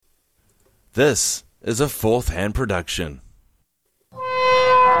This is a Fourth Hand production.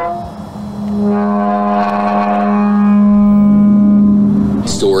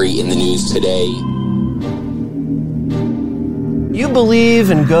 Story in the news today. You believe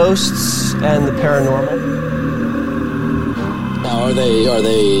in ghosts and the paranormal? Now, are they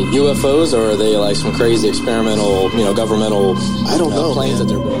UFOs, or are they like some crazy experimental, governmental? I don't know, planes that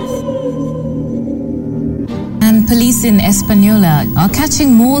they're building. And police in Española are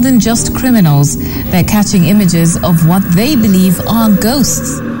catching more than just criminals. They're catching images of what they believe are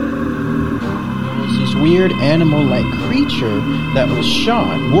ghosts. There was this weird animal-like creature that was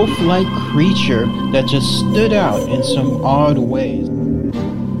shot, wolf-like creature that just stood out in some odd ways.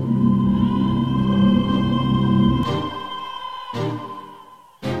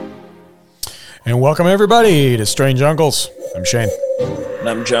 And welcome everybody to Strange Uncles. I'm Shane. And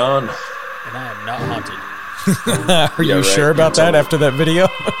I'm John. And I am not haunted. Are you sure about that after that video?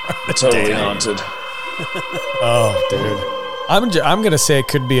 Totally haunted. Oh, dude. I'm going to say it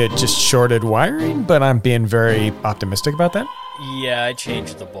could be a just shorted wiring, but I'm being very optimistic about that. Yeah, I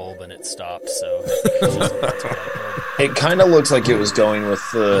changed the bulb and it stopped, so it's just a light bulb. It kind of looks like it was going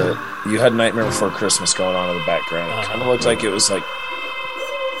with the... You had Nightmare Before Christmas going on in the background. It kind of looked like it was like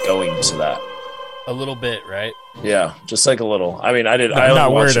going to that. A little bit, right? Yeah, just like a little. I mean, I only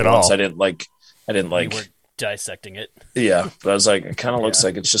not watched weird it at once. all. I didn't like. You were dissecting it. Yeah, but I was like, it kind of looks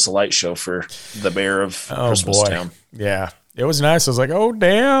like it's just a light show for the mayor of Christmas Town. Yeah, it was nice. I was like, oh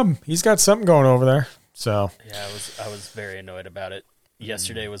damn, he's got something going over there. So yeah, I was very annoyed about it.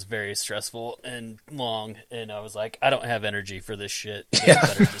 Yesterday was very stressful and long, and I was like, I don't have energy for this shit. So Yeah.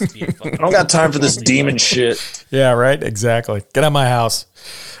 better just be a fucking I don't got time for this demon shit. yeah, right, exactly. Get out of my house.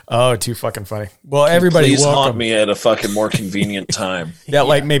 Oh, too fucking funny. Well, everybody, Please welcome. haunt me at a fucking more convenient time. Yeah,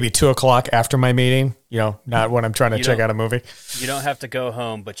 like maybe 2:00 after my meeting. Not when I'm trying to check out a movie. You don't have to go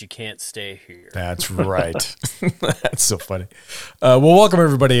home, but you can't stay here. That's right. That's so funny. Well, welcome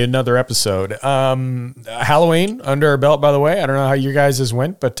everybody to another episode. Halloween under our belt, by the way. I don't know how you guys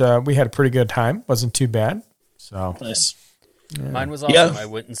went, but we had a pretty good time. Wasn't too bad. So Nice. yeah. Mine was awesome. Yeah. I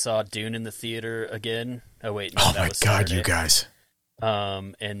went and saw Dune in the theater again. Oh wait, no, Oh that my was God, Saturday. you guys.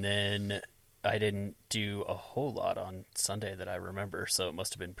 And then I didn't do a whole lot on Sunday that I remember, so it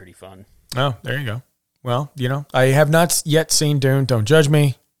must have been pretty fun. Oh, there you go. Well, I have not yet seen Dune. Don't judge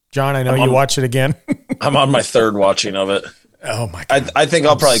me. John, I know you watch it again. I'm on my third watching of it. Oh my God. I think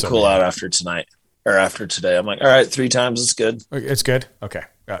I'll probably so cool mad. out after tonight or after today. I'm like, all right, 3 times is good. It's good. Okay.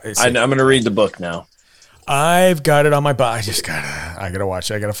 I'm going to read the book now. I've got it on my I gotta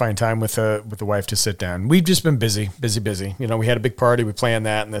watch it. I gotta find time with the wife to sit down. We've just been busy. We had a big party. We planned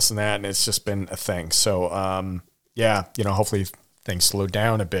that and this and that, and it's just been a thing. So, hopefully things slow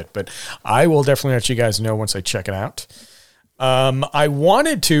down a bit, but I will definitely let you guys know once I check it out. I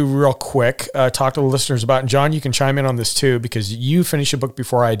wanted to real quick talk to the listeners about, and John, you can chime in on this too, because you finished a book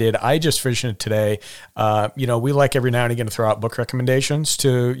before I did. I just finished it today. We like every now and again to throw out book recommendations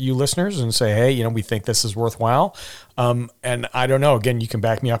to you listeners and say, hey, we think this is worthwhile. And I don't know, again, you can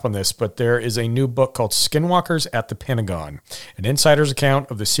back me up on this, but there is a new book called Skinwalkers at the Pentagon, an insider's account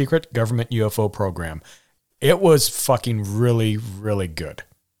of the secret government UFO program. It was fucking really, really good.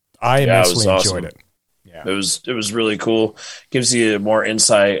 I immensely enjoyed it. Yeah. It was really cool. Gives you more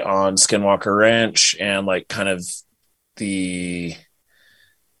insight on Skinwalker Ranch and like kind of a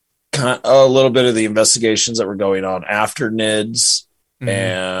little bit of the investigations that were going on after NIDS,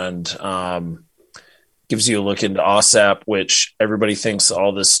 and gives you a look into OSAP, which everybody thinks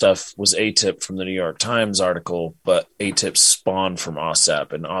all this stuff was ATIP from the New York Times article, but ATIP spawned from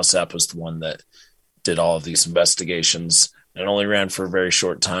OSAP, and OSAP was the one that did all of these investigations. It only ran for a very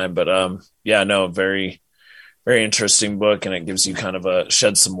short time, but very, very interesting book, and it gives you kind of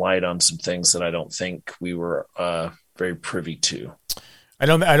shed some light on some things that I don't think we were very privy to. I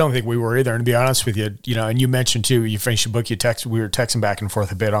don't think we were either. And to be honest with you, and you mentioned too, you finished your book, we were texting back and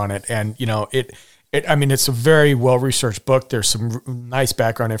forth a bit on it, and it's a very well-researched book. There's some nice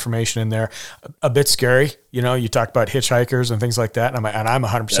background information in there. A bit scary. You talked about hitchhikers and things like that, and I'm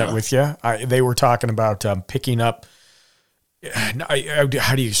 100% with you. They were talking about picking up. How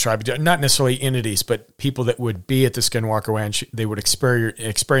do you describe it? Not necessarily entities, but people that would be at the Skinwalker Ranch. They would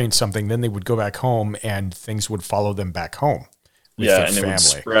experience something, then they would go back home, and things would follow them back home. With their and family. it would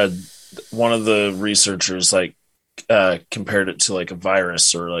spread. One of the researchers compared it to like a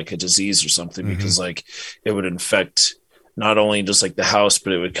virus or like a disease or something, because like it would infect not only just like the house,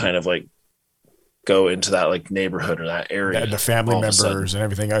 but it would kind of like go into that like neighborhood or that area, the family members and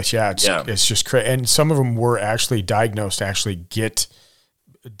everything else. It's just crazy. And some of them were actually diagnosed to actually get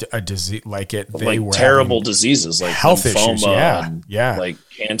a disease like it. They like were terrible diseases, like health lymphoma issues. and like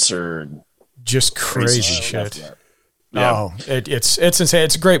cancer. Just crazy Stuff shit. that- Yeah. Oh, it's insane.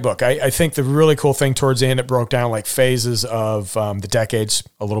 It's a great book. I think the really cool thing towards the end, it broke down like phases of the decades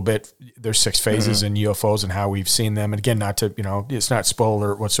a little bit. There's 6 phases in UFOs and how we've seen them. And again, not to, it's not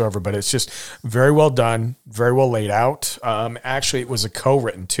spoiler whatsoever, but it's just very well done, very well laid out. Actually, it was a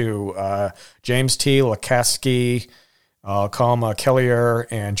co-written too. James T. Lukaski, Colm Kelleher,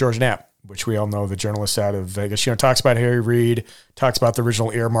 and George Knapp, which we all know, the journalist out of Vegas, talks about Harry Reid, talks about the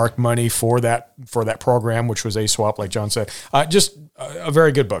original earmarked money for that program, which was ASWAP, like John said. Just a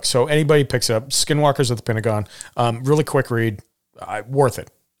very good book. So anybody picks it up, Skinwalkers at the Pentagon, really quick read, worth it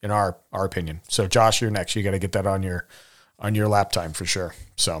in our opinion. So Josh, you're next. You got to get that on your lap time for sure.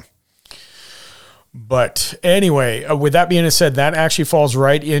 So. But anyway, with that being said, that actually falls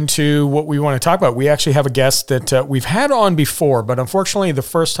right into what we want to talk about. We actually have a guest that we've had on before, but unfortunately the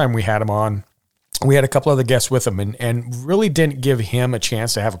first time we had him on, we had a couple other guests with him and really didn't give him a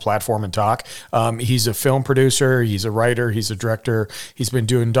chance to have a platform and talk. He's a film producer. He's a writer. He's a director. He's been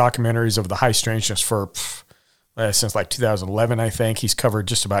doing documentaries of the high strangeness for since like 2011, I think. He's covered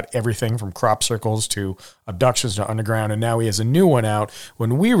just about everything from crop circles to abductions to underground, and now he has a new one out.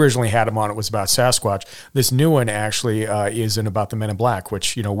 When we originally had him on, it was about Sasquatch. This new one actually is about the Men in Black,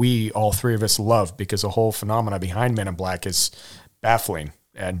 which, we, all three of us, love because the whole phenomena behind Men in Black is baffling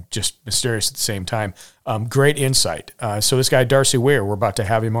and just mysterious at the same time. Great insight. So this guy, Darcy Weir, we're about to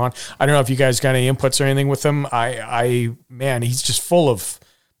have him on. I don't know if you guys got any inputs or anything with him. Man, he's just full of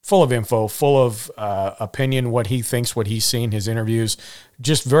info, full of opinion, what he thinks, what he's seen, his interviews,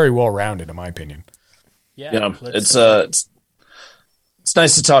 just very well-rounded, in my opinion. Yeah. It's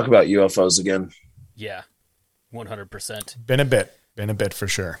nice to talk about UFOs again. Yeah, 100%. Been a bit for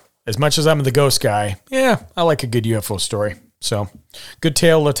sure. As much as I'm the ghost guy, yeah, I like a good UFO story. So good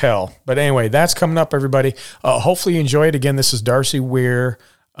tale to tell. But anyway, that's coming up, everybody. Hopefully you enjoy it. Again, this is Darcy Weir.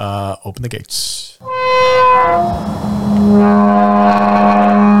 Open the gates.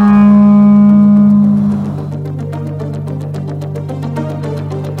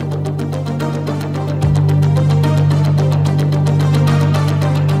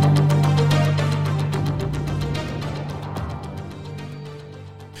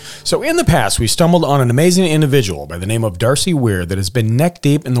 So in the past, we stumbled on an amazing individual by the name of Darcy Weir that has been neck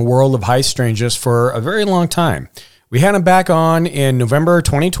deep in the world of high strangeness for a very long time. We had him back on in November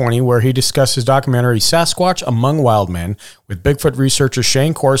 2020, where he discussed his documentary Sasquatch Among Wild Men with Bigfoot researchers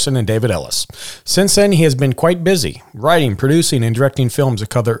Shane Corson and David Ellis. Since then, he has been quite busy, writing, producing, and directing films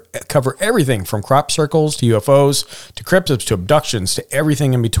that cover everything from crop circles to UFOs to cryptids to abductions to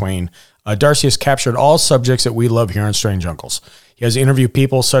everything in between. Darcy has captured all subjects that we love here on Strange Uncles. He has interviewed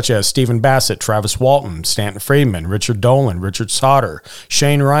people such as Stephen Bassett, Travis Walton, Stanton Friedman, Richard Dolan, Richard Sauter,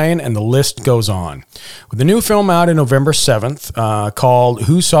 Shane Ryan, and the list goes on. With a new film out in November 7th called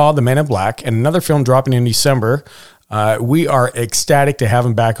Who Saw the Men in Black, and another film dropping in December, we are ecstatic to have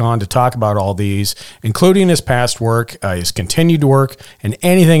him back on to talk about all these, including his past work, his continued work, and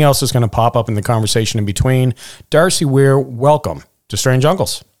anything else that's going to pop up in the conversation in between. Darcy Weir, welcome to Strange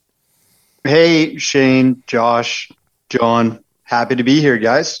Uncles. Hey, Shane, Josh, John. Happy to be here,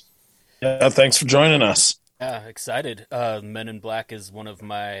 guys. Yeah, thanks for joining us. Yeah, excited. Men in Black is one of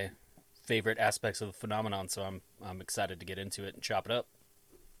my favorite aspects of the phenomenon, so I'm excited to get into it and chop it up.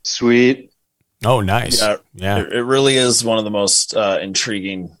 Sweet. Oh, nice. Yeah. It really is one of the most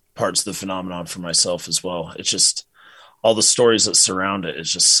intriguing parts of the phenomenon for myself as well. It's just all the stories that surround it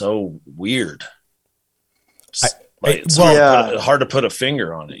is just so weird. It's hard to put a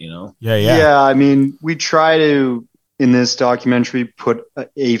finger on it, Yeah, I mean, we try to, in this documentary, put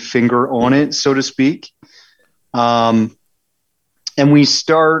a finger on it, so to speak. And we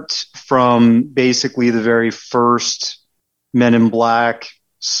start from basically the very first Men in Black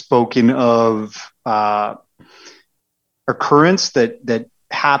spoken of occurrence that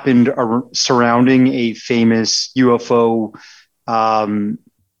happened surrounding a famous UFO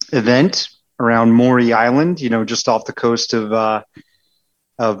event around Maury Island, just off the coast of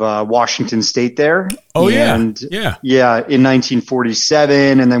Washington State there. Oh, and, yeah. Yeah, in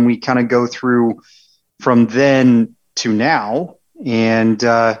 1947. And then we kind of go through from then to now. And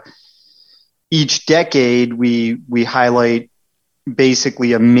each decade we highlight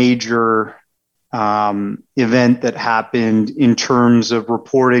basically a major event that happened in terms of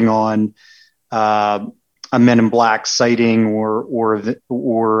reporting on a Men in Black sighting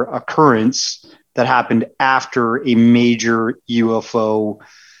or occurrence that happened after a major UFO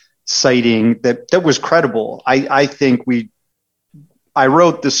sighting that was credible. I think I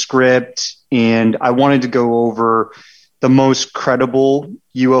wrote the script and I wanted to go over the most credible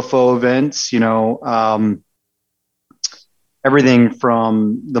UFO events, everything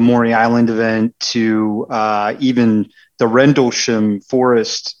from the Maury Island event to even the Rendlesham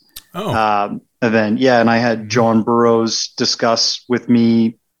Forest event. Yeah, and I had John Burroughs discuss with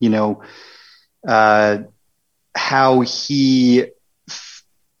me, how he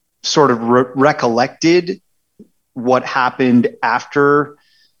sort of recollected what happened after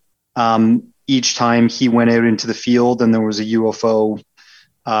each time he went out into the field and there was a UFO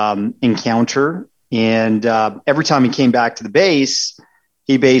encounter. And every time he came back to the base,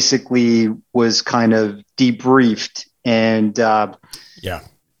 he basically was kind of debriefed. And the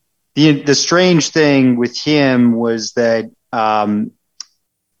strange thing with him was that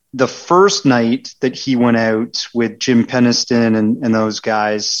the first night that he went out with Jim Peniston and those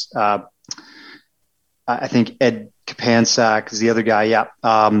guys, I think Ed Kapansak is the other guy. Yeah.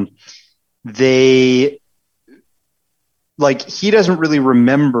 He doesn't really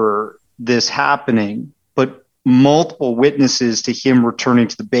remember this happening, but multiple witnesses to him returning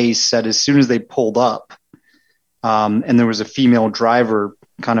to the base said as soon as they pulled up, and there was a female driver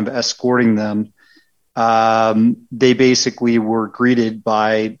kind of escorting them, they basically were greeted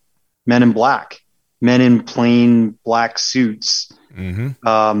by men in black, men in plain black suits.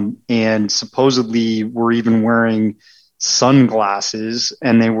 And supposedly were even wearing sunglasses,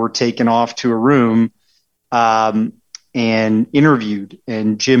 and they were taken off to a room and interviewed.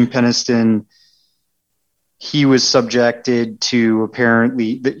 And Jim Peniston, he was subjected to,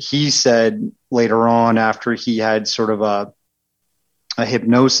 apparently, that he said later on after he had sort of a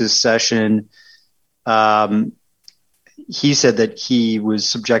hypnosis session, he said that he was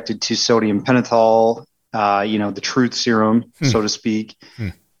subjected to sodium pentothal, the truth serum, so to speak.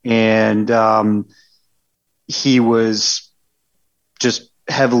 And he was just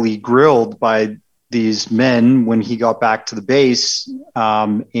heavily grilled by these men when he got back to the base.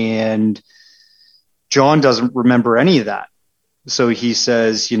 And John doesn't remember any of that. So he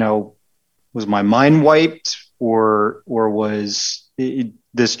says, was my mind wiped, or was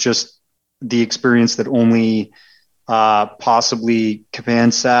this just the experience that only possibly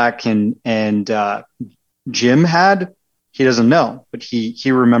Kapansak and Jim had? He doesn't know, but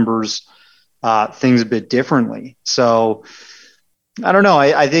he remembers things a bit differently. So I don't know.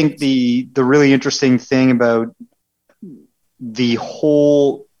 I think the really interesting thing about the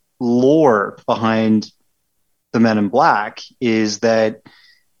whole lore behind the Men in Black is that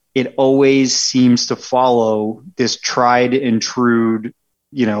it always seems to follow this tried and true,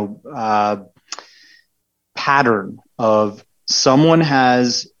 pattern of someone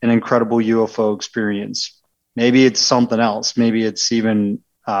has an incredible UFO experience. Maybe it's something else. Maybe it's even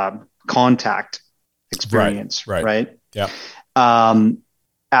contact experience, right? Yeah.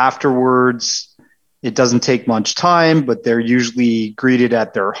 Afterwards, it doesn't take much time, but they're usually greeted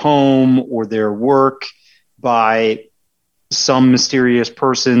at their home or their work by some mysterious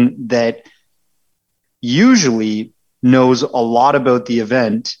person that usually knows a lot about the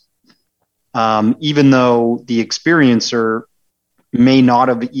event, even though the experiencer may not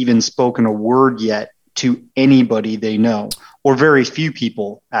have even spoken a word yet to anybody they know, or very few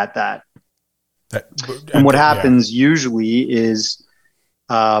people at that. And what happens usually is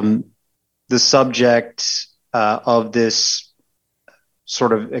the subject of this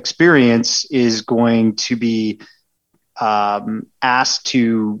sort of experience is going to be asked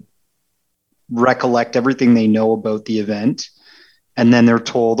to recollect everything they know about the event. And then they're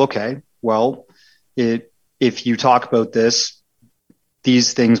told, okay, well, if you talk about this,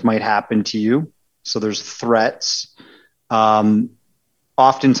 these things might happen to you. So there's threats.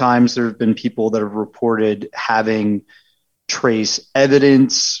 Oftentimes there have been people that have reported having trace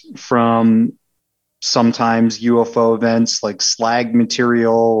evidence from sometimes UFO events like slag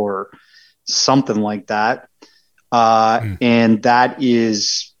material or something like that. And that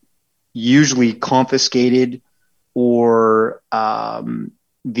is usually confiscated, or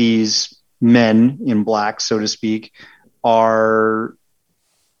these men in black, so to speak, are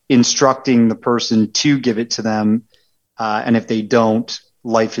instructing the person to give it to them. And if they don't,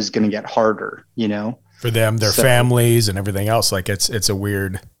 life is going to get harder, for them, their families and everything else. Like it's a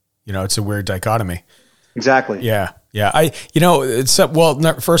weird, it's a weird dichotomy. Exactly. Yeah. Yeah. First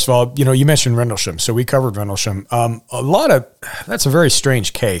of all, you mentioned Rendlesham. So we covered Rendlesham. That's a very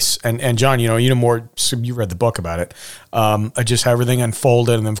strange case. And John, you know more, so you read the book about it. Just how everything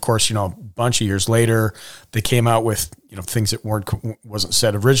unfolded. And then of course, a bunch of years later, they came out with, things that wasn't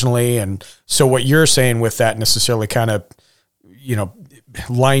said originally. And so what you're saying with that necessarily kind of,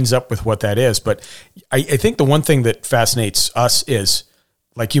 lines up with what that is. But I think the one thing that fascinates us is,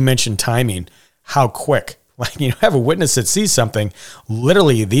 like you mentioned, timing, how quick. Like, have a witness that sees something.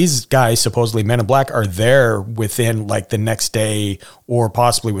 Literally, these guys, supposedly Men in Black, are there within like the next day or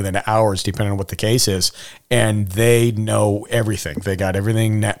possibly within hours, depending on what the case is. And they know everything. They got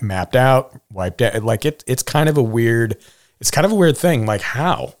everything mapped out, wiped out. Like it's kind of a weird thing. Like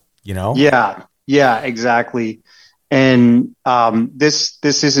how, Yeah, exactly. And this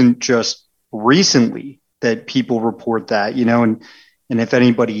isn't just recently that people report that, and if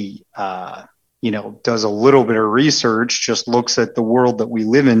anybody, does a little bit of research, just looks at the world that we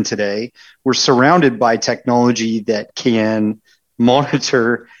live in today, we're surrounded by technology that can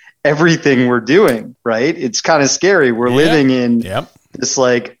monitor everything we're doing, right? It's kind of scary. We're living in this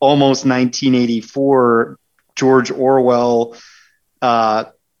like almost 1984 George Orwell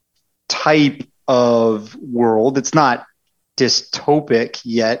type of world. It's not dystopic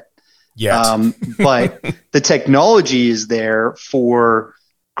yet. But the technology is there for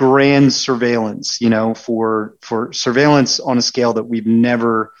grand surveillance, for surveillance on a scale that we've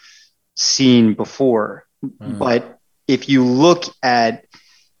never seen before. But if you look at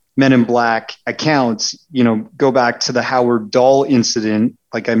Men in Black accounts, go back to the Howard Dahl incident,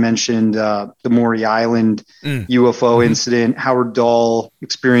 like I mentioned, the Maury Island UFO incident. Howard Dahl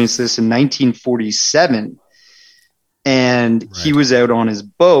experienced this in 1947. And he was out on his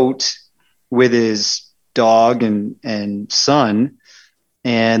boat with his dog and son,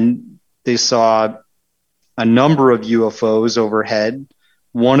 and they saw a number of UFOs overhead.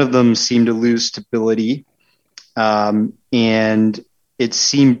 One of them seemed to lose stability, and it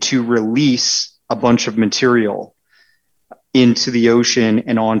seemed to release a bunch of material into the ocean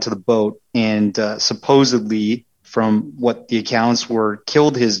and onto the boat, and supposedly, from what the accounts were,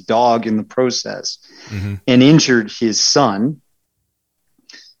 killed his dog in the process and injured his son.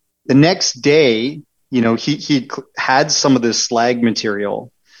 The next day, he had some of this slag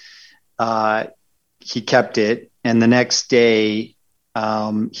material. He kept it. And the next day,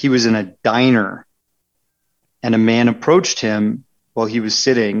 he was in a diner, and a man approached him while he was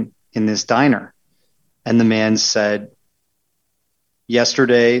sitting in this diner. And the man said,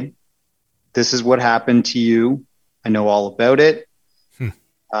 "Yesterday, this is what happened to you. I know all about it."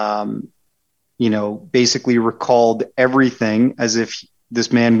 Basically recalled everything as if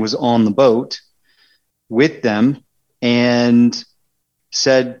this man was on the boat with them, and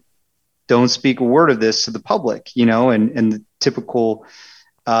said, "Don't speak a word of this to the public," and the typical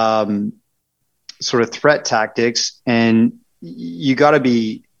sort of threat tactics. And you got to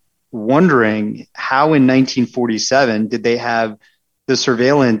be wondering how in 1947 did they have the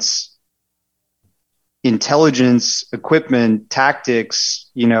surveillance, intelligence, equipment,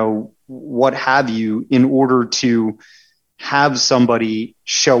 tactics, what have you, in order to have somebody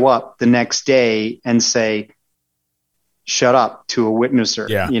show up the next day and say, "Shut up," to a witnesser,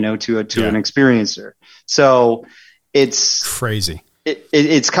 to an experiencer. So it's crazy.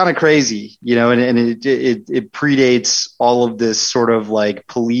 It's kind of crazy, and it predates all of this sort of like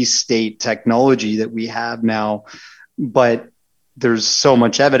police state technology that we have now. But there's so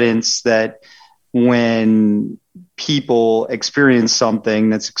much evidence that when people experience something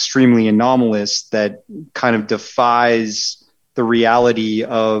that's extremely anomalous, that kind of defies the reality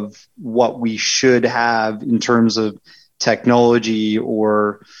of what we should have in terms of technology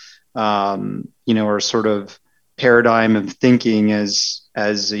or, our sort of paradigm of thinking as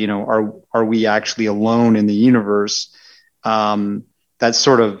are we actually alone in the universe? That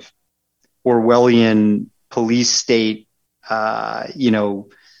sort of Orwellian police state,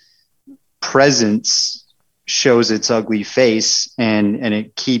 presence shows its ugly face, and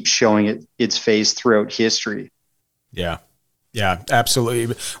it keeps showing its face throughout history. Yeah,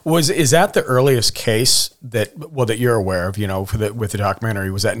 absolutely. Is that the earliest case that you're aware of, with the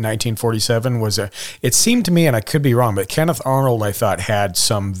documentary? Was that in 1947? It seemed to me, and I could be wrong, but Kenneth Arnold, I thought, had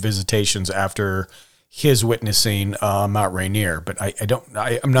some visitations after his witnessing Mount Rainier, but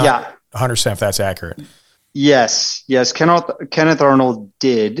I'm not 100% if that's accurate. Yes. Kenneth Arnold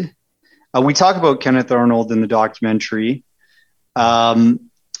did. We talk about Kenneth Arnold in the documentary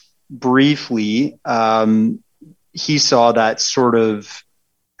briefly. He saw that sort of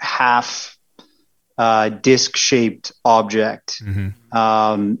half disc-shaped object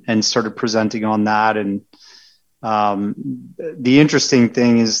and started presenting on that. And the interesting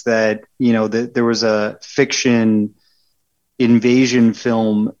thing is that, that there was a fiction invasion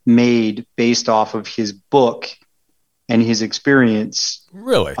film made based off of his book and his experience.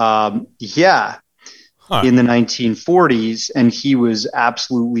 Really? Yeah. Huh. In the 1940s. And he was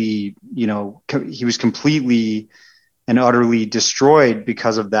absolutely, he was completely and utterly destroyed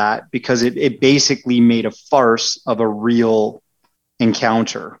because of that, because it basically made a farce of a real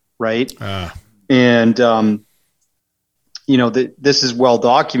encounter, right? And, this is well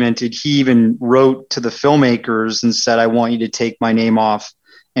documented. He even wrote to the filmmakers and said, I want you to take my name off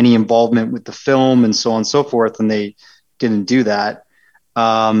any involvement with the film and so on and so forth. And they didn't do that.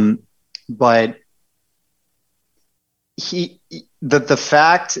 But the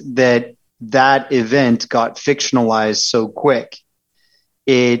fact that event got fictionalized so quick,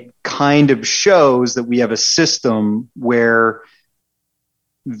 it kind of shows that we have a system where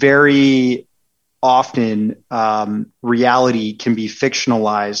very often reality can be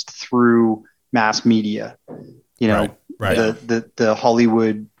fictionalized through mass media. Right. The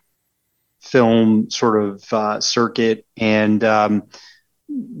Hollywood film sort of circuit, and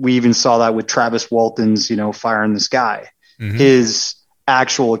we even saw that with Travis Walton's Fire in the Sky. Mm-hmm. His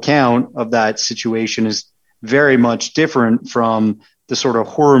actual account of that situation is very much different from the sort of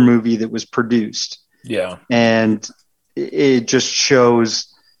horror movie that was produced. Yeah. And it just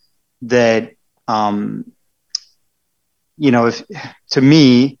shows that,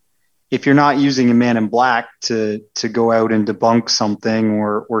 if you're not using a Man in Black to go out and debunk something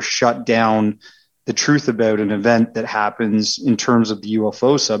or shut down the truth about an event that happens in terms of the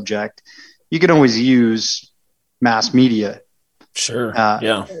UFO subject, you can always use mass media. Sure.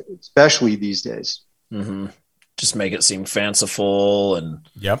 Especially these days. Mm-hmm. Just make it seem fanciful and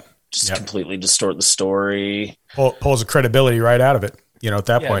completely distort the story. Pulls the credibility right out of it. At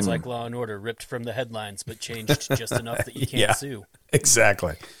that point. It's like Law and Order ripped from the headlines, but changed just enough that you can't sue.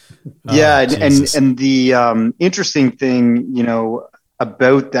 Exactly. And the interesting thing,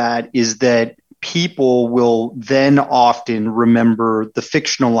 about that is that people will then often remember the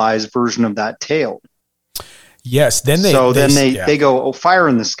fictionalized version of that tale. Yes. Then they go, oh, Fire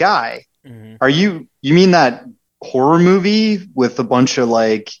in the Sky. Mm-hmm. You mean that horror movie with a bunch of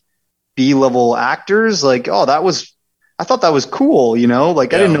like B-level actors? Like, I thought that was cool, I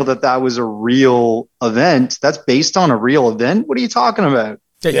didn't know that was a real event. That's based on a real event. What are you talking about?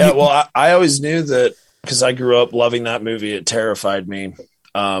 Yeah. Well, I always knew that because I grew up loving that movie. It terrified me.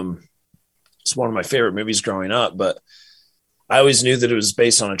 It's one of my favorite movies growing up, but I always knew that it was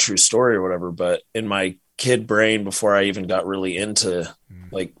based on a true story or whatever. But in my kid brain, before I even got really into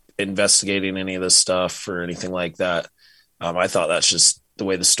like investigating any of this stuff or anything like that, I thought that's just the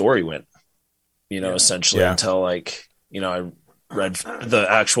way the story went, essentially until I read the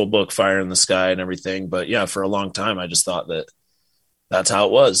actual book Fire in the Sky and everything. But for a long time, I just thought that that's how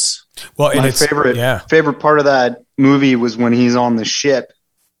it was. Well, my favorite part of that movie was when he's on the ship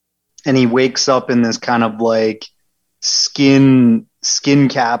and he wakes up in this kind of like skin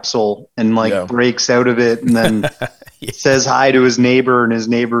capsule and breaks out of it and then says hi to his neighbor, and his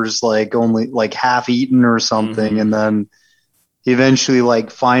neighbor's like only like half eaten or something. Mm-hmm. And then he eventually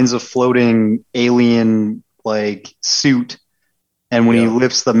finds a floating alien suit. And when he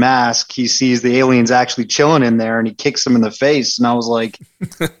lifts the mask, he sees the alien's actually chilling in there and he kicks him in the face. And I was like,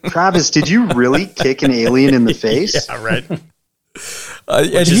 Travis, did you really kick an alien in the face? Yeah, right.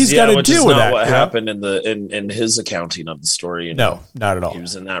 And he's got to deal with that. What happened in his accounting of the story? No, not at all. He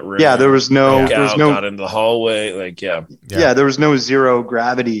was in that room. Yeah, there was no got into the hallway. There was no zero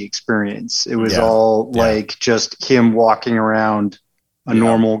gravity experience. It was all just him walking around a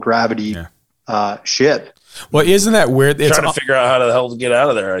normal gravity ship. Well, isn't that weird? It's trying to figure out how the hell to get out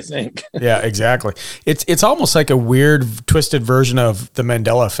of there, I think. Yeah, exactly. It's almost like a weird, twisted version of the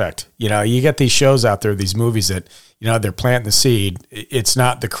Mandela effect. You get these shows out there, these movies that, they're planting the seed. It's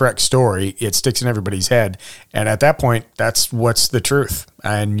not the correct story. It sticks in everybody's head. And at that point, that's what's the truth.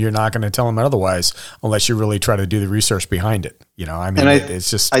 And you're not going to tell them otherwise unless you really try to do the research behind it. It's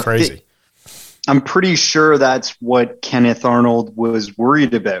just crazy. I'm pretty sure that's what Kenneth Arnold was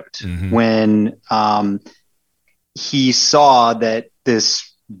worried about when he saw that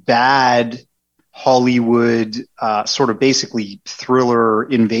this bad Hollywood sort of basically thriller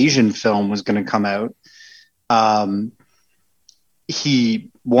invasion film was going to come out.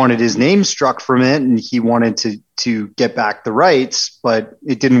 He wanted his name struck from it, and he wanted to get back the rights, but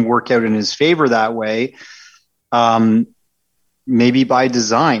it didn't work out in his favor that way. Maybe by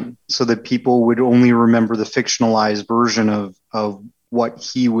design, so that people would only remember the fictionalized version of what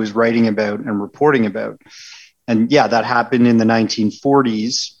he was writing about and reporting about. And that happened in the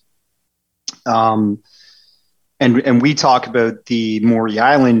 1940s. And we talk about the Maury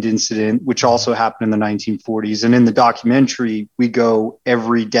Island incident, which also happened in the 1940s. And in the documentary, we go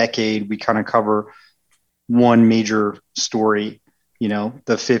every decade, we kind of cover one major story, the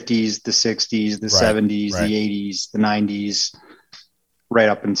 50s, the 60s, the 70s, the 80s, the 90s, right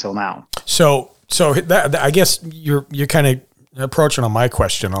up until now. So that, I guess you're kind of approaching on my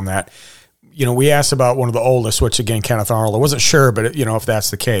question on that. We asked about one of the oldest, which again, Kenneth Arnold. I wasn't sure, but if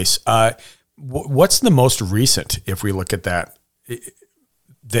that's the case, What's the most recent, if we look at that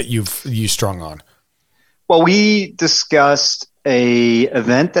you strung on? Well, we discussed a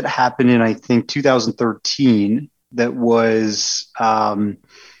event that happened in, I think, 2013 that was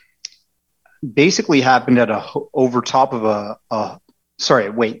basically happened at over top of the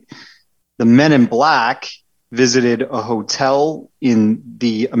Men in Black visited a hotel in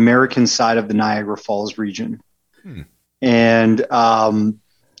the American side of the Niagara Falls region. And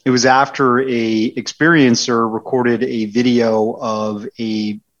it was after a experiencer recorded a video of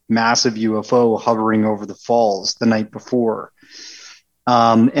a massive UFO hovering over the falls the night before.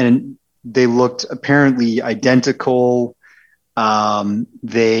 And they looked apparently identical.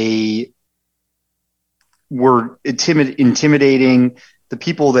 They were intimidating. The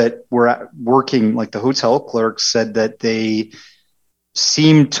people that were working, like the hotel clerks, said that they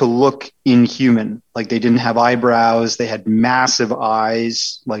seemed to look inhuman. Like they didn't have eyebrows. They had massive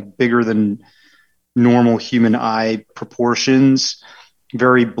eyes, like bigger than normal human eye proportions,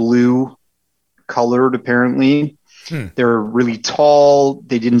 very blue colored, apparently. They're really tall.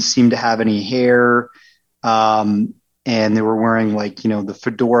 They didn't seem to have any hair. And they were wearing the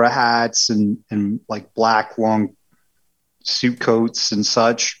fedora hats and like black long suit coats and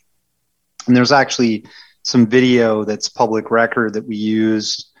such. And there's actually some video that's public record that we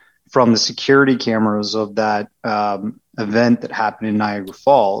used from the security cameras of that event that happened in Niagara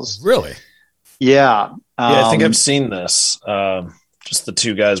Falls. Really? Yeah. I think I've seen this. Just the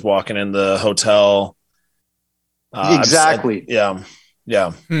two guys walking in the hotel. Exactly. Yeah.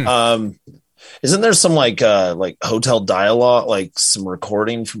 Isn't there some like hotel dialogue, like some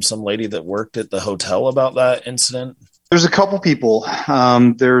recording from some lady that worked at the hotel about that incident? There's a couple people.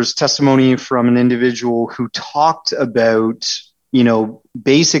 There's testimony from an individual who talked about,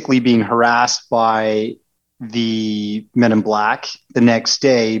 basically being harassed by the Men in Black the next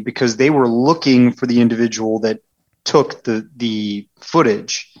day because they were looking for the individual that took the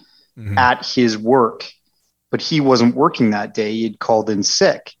footage at his work, but he wasn't working that day. He'd called in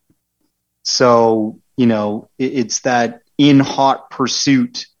sick. So, it's that in hot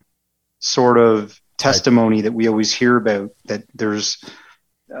pursuit sort of testimony that we always hear about, that there's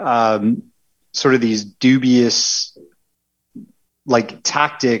sort of these dubious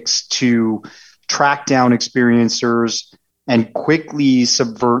tactics to track down experiencers and quickly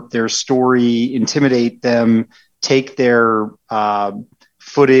subvert their story, intimidate them, take their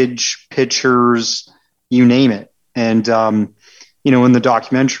footage, pictures, you name it. And, in the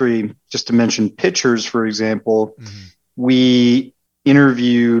documentary, just to mention pictures, for example, I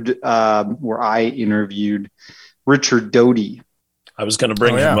interviewed Richard Doty. I was going to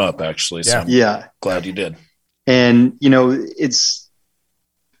bring him up, actually. So I'm glad you did. And,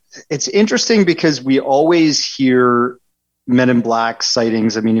 it's interesting because we always hear Men in Black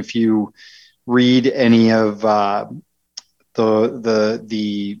sightings. I mean, if you read any of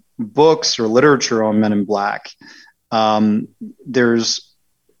the books or literature on Men in Black,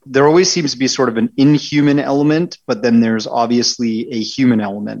 there always seems to be sort of an inhuman element, but then there's obviously a human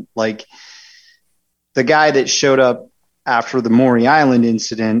element. Like the guy that showed up after the Maury Island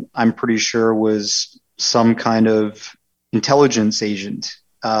incident, I'm pretty sure was some kind of intelligence agent.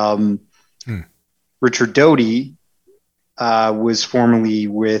 Richard Doty was formerly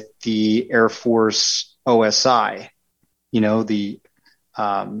with the Air Force OSI, the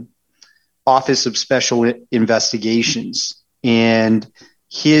Office of Special Investigations. And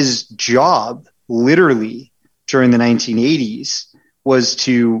his job, literally during the 1980s, was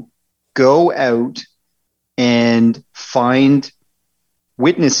to go out and find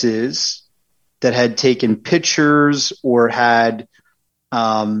witnesses that had taken pictures or had,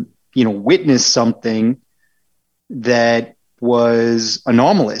 witnessed something that was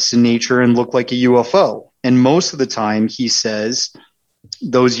anomalous in nature and looked like a UFO. And most of the time, he says,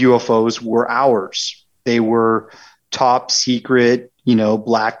 those UFOs were ours. They were top secret,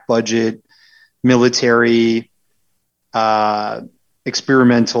 black budget, military,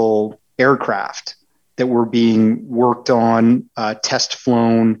 experimental aircraft that were being worked on, test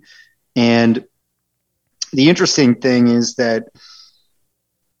flown. And the interesting thing is that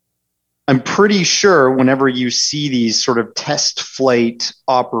I'm pretty sure whenever you see these sort of test flight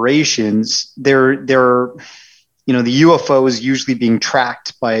operations, they're the UFO is usually being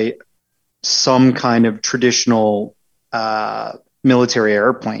tracked by some kind of traditional military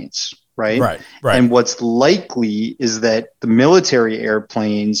airplanes, right? Right. And what's likely is that the military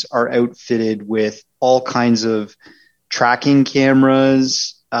airplanes are outfitted with all kinds of tracking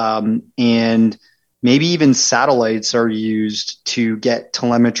cameras, and maybe even satellites are used to get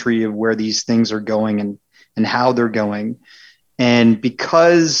telemetry of where these things are going and how they're going. And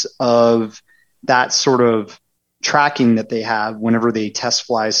because of that sort of tracking that they have whenever they test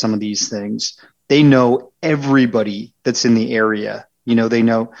fly some of these things. They know everybody that's in the area. They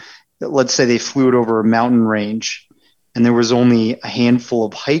know, let's say they flew it over a mountain range and there was only a handful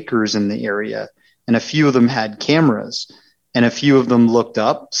of hikers in the area, and a few of them had cameras, and a few of them looked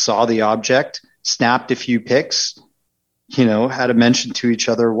up, saw the object, snapped a few pics, had to mention to each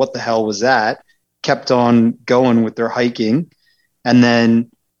other, what the hell was that? Kept on going with their hiking. And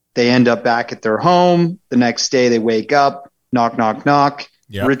then they end up back at their home. The next day they wake up, knock, knock, knock.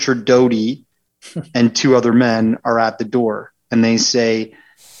 Yep. Richard Doty and two other men are at the door, and they say,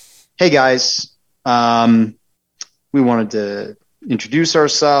 hey guys, we wanted to introduce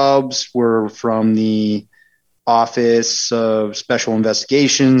ourselves. We're from the Office of Special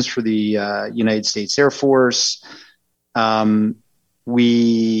Investigations for the United States Air Force.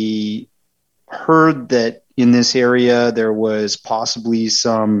 We heard that in this area there was possibly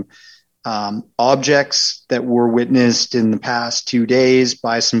some objects that were witnessed in the past 2 days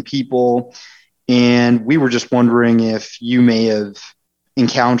by some people, and we were just wondering if you may have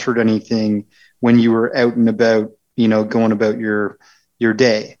encountered anything when you were out and about, going about your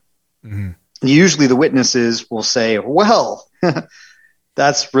day. Mm-hmm. Usually the witnesses will say, well,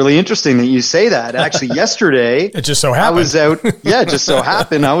 that's really interesting that you say that. Actually, yesterday, it just so happened. I was out. Yeah, it just so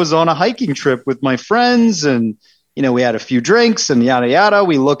happened. I was on a hiking trip with my friends, and, we had a few drinks and yada, yada.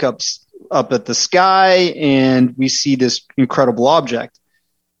 We look up at the sky and we see this incredible object.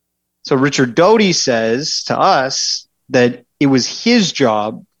 So Richard Doty says to us that it was his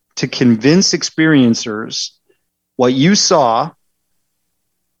job to convince experiencers what you saw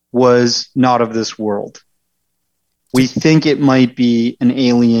was not of this world. We think it might be an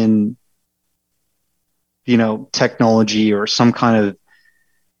alien, technology or some kind of,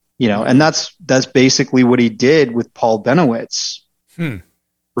 and that's basically what he did with Paul Bennewitz.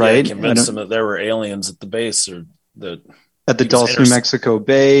 Right? Yeah, convinced them that there were aliens at the base, or that at the Dulce, New Mexico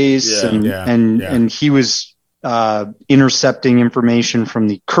base. Yeah. And he was intercepting information from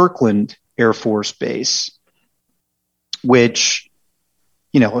the Kirkland Air Force Base, which,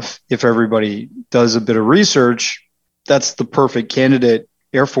 if everybody does a bit of research, that's the perfect candidate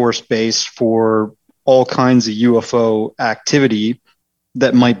Air Force Base for all kinds of UFO activity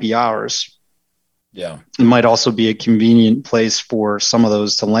that might be ours. Yeah. It might also be a convenient place for some of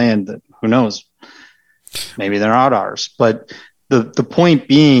those to land that, who knows, maybe they're not ours. But the point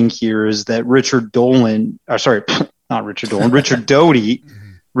being here is that Richard Doty.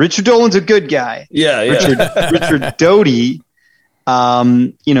 Richard Dolan's a good guy. Yeah. Richard Doty,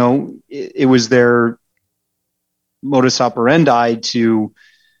 it was their modus operandi to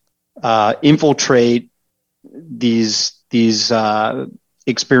infiltrate these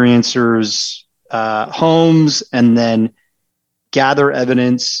experiencers' homes and then gather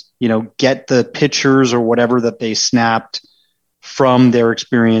evidence, get the pictures or whatever that they snapped from their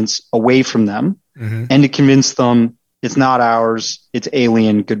experience away from them, and to convince them it's not ours, it's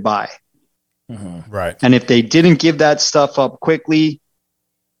alien, goodbye. Mm-hmm. Right. And if they didn't give that stuff up quickly,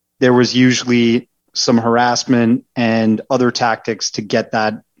 there was usually some harassment and other tactics to get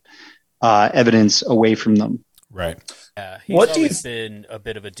that evidence away from them. Right. Yeah, he's always been a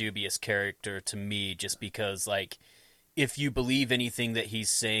bit of a dubious character to me, just because, if you believe anything that he's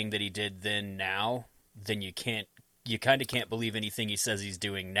saying that he did then now, then you kind of can't believe anything he says he's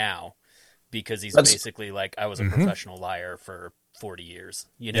doing now, because he's basically I was a professional liar for 40 years.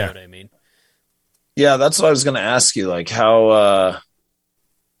 You know what I mean? Yeah, that's what I was going to ask you. How,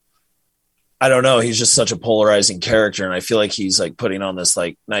 I don't know. He's just such a polarizing character. And I feel like he's putting on this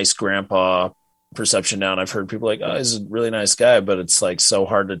nice grandpa perception now. And I've heard people oh, he's a really nice guy, but it's so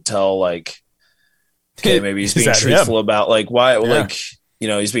hard to tell, okay, maybe he's being truthful about why,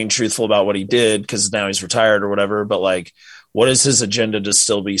 he's being truthful about what he did because now he's retired or whatever. But what is his agenda to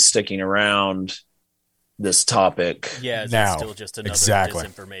still be sticking around this topic? Yeah, is it still just another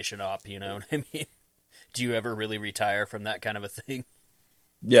disinformation op? You know what I mean? Do you ever really retire from that kind of a thing?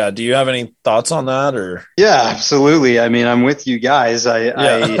 Yeah. Do you have any thoughts on that? Or yeah, absolutely. I mean, I'm with you guys.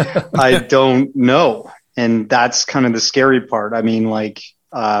 I don't know, and that's kind of the scary part. I mean,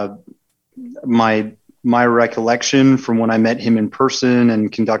 my recollection from when I met him in person and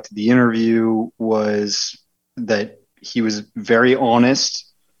conducted the interview was that he was very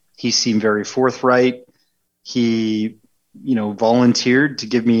honest. He seemed very forthright. He, volunteered to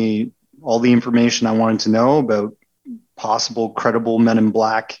give me all the information I wanted to know about possible credible Men in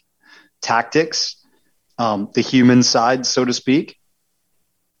Black tactics, the human side, so to speak.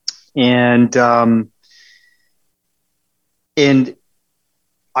 And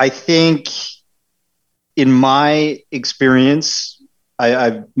I think in my experience,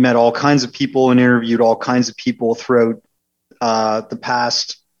 I've met all kinds of people and interviewed all kinds of people throughout the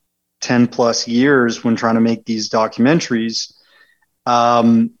past 10 plus years when trying to make these documentaries.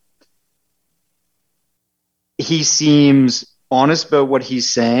 He seems honest about what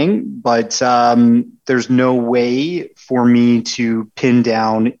he's saying, but there's no way for me to pin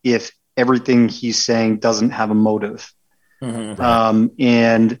down if everything he's saying doesn't have a motive.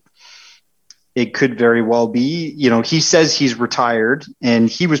 And it could very well be, he says he's retired, and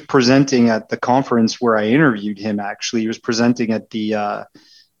he was presenting at the conference where I interviewed him. Actually, he was presenting at the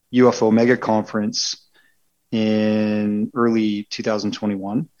UFO mega conference in early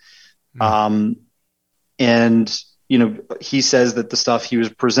 2021. And, he says that the stuff he was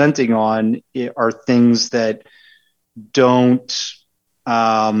presenting on are things that don't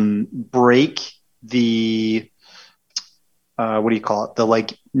break the, what do you call it? The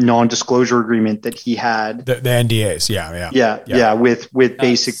like non-disclosure agreement that he had. The NDAs. Yeah. With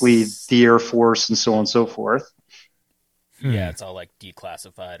basically the Air Force and so on and so forth. Yeah. It's all like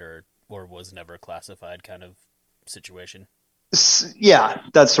declassified or was never classified kind of situation. Yeah,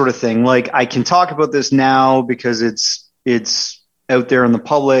 that sort of thing. Like, I can talk about this now because it's out there in the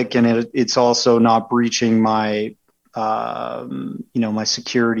public, and it's also not breaching my, my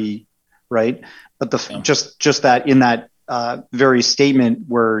security, right? But just that in that very statement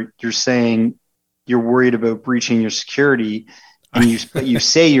where you're saying you're worried about breaching your security, and you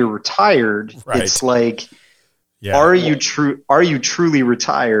say you're retired, right. It's like, are you truly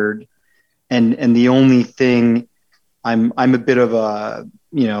retired? And the only thing, I'm a bit of a,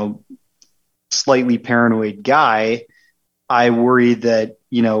 slightly paranoid guy. I worry that,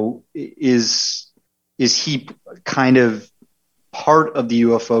 is he kind of part of the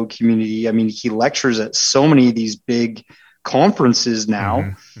UFO community? I mean, he lectures at so many of these big conferences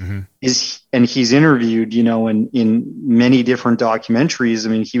now, and he's interviewed, in many different documentaries. I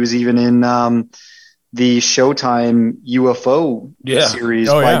mean, he was even in the Showtime UFO series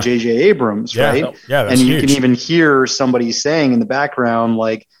by J.J. Abrams, right? Yeah, and you huge. can even hear somebody saying in the background,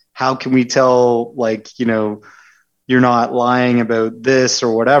 like, how can we tell, like, you're not lying about this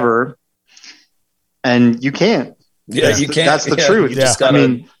or whatever? And you can't. Yeah, you can't. That's the truth. You just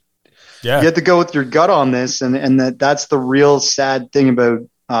gotta, you have to go with your gut on this, and that's the real sad thing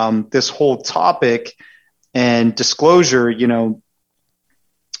about this whole topic and disclosure.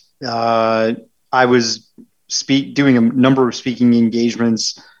 I was doing a number of speaking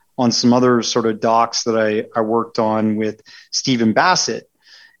engagements on some other sort of docs that I worked on with Stephen Bassett.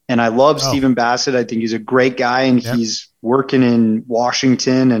 And I love Stephen Bassett. I think he's a great guy, and he's working in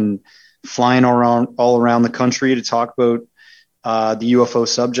Washington and flying all around the country to talk about the UFO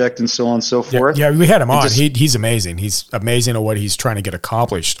subject and so on and so forth. Yeah, we had him on. He's amazing. He's amazing at what he's trying to get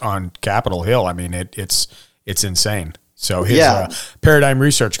accomplished on Capitol Hill. I mean, it's insane. So his Paradigm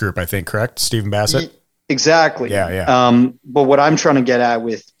Research Group, I think, correct? Stephen Bassett? Exactly. Yeah. But what I'm trying to get at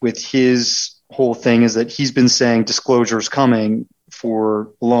with his whole thing is that he's been saying disclosure is coming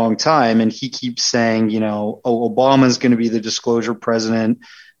for a long time, and he keeps saying, Obama's going to be the disclosure president,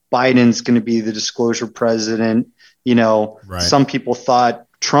 Biden's going to be the disclosure president. Right. Some people thought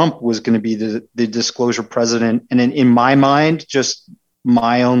Trump was going to be the disclosure president. And in my mind, just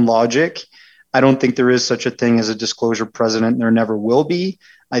my own logic, I don't think there is such a thing as a disclosure president. There never will be.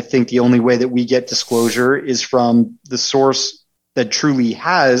 I think the only way that we get disclosure is from the source that truly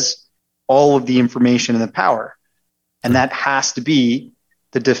has all of the information and the power. And that has to be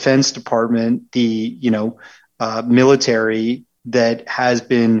the Defense Department, the, military that has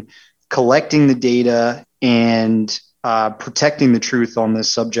been collecting the data and protecting the truth on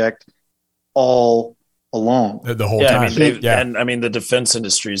this subject all along. The whole time. And the defense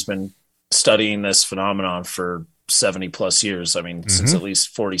industry has been studying this phenomenon for 70 plus years. I mean, since at least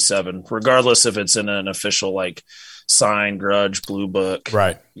 47, regardless if it's in an official, like, signed grudge blue book,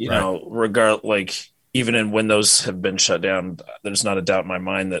 right? Even when those have been shut down, there's not a doubt in my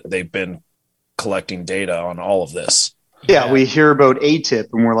mind that they've been collecting data on all of this. Yeah, we hear about ATIP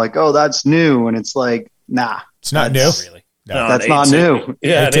and we're like, oh, that's new. And it's like, nah. It's not new. Really. No, that's not new.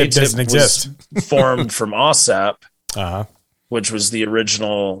 Yeah, ATIP doesn't exist. Formed from OSAP, which was the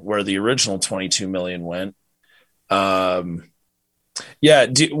original, where the original 22 million went. What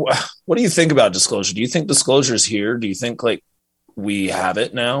do you think about disclosure? Do you think disclosure is here? Do you think, like, we have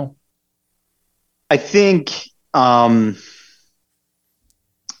it now? I think that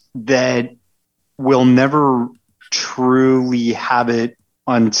we'll never truly have it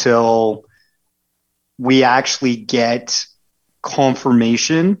until we actually get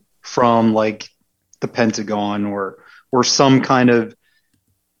confirmation from, like, the Pentagon or some kind of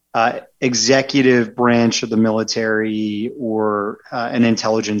executive branch of the military or an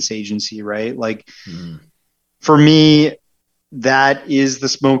intelligence agency, right? Like, for me, that is the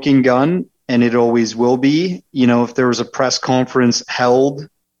smoking gun, and it always will be. You know, if there was a press conference held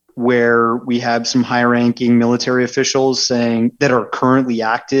where we have some high-ranking military officials saying that are currently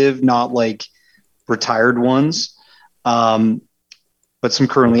active, not like retired ones, but some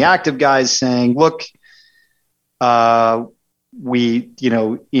currently active guys saying, look, we, you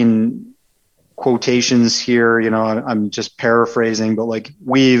know, in quotations here, you know, I'm just paraphrasing, but like,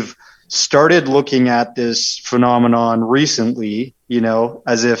 we've started looking at this phenomenon recently, you know,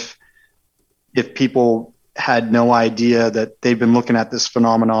 as if people had no idea that they've been looking at this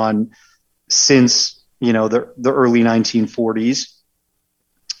phenomenon since, you know, the early 1940s.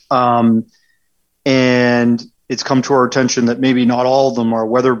 And it's come to our attention that maybe not all of them are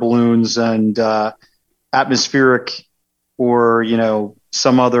weather balloons and atmospheric or, you know,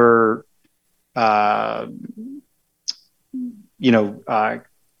 some other,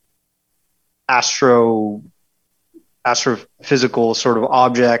 astrophysical sort of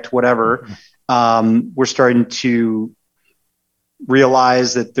object, whatever. We're starting to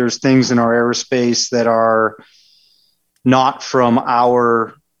realize that there's things in our aerospace that are not from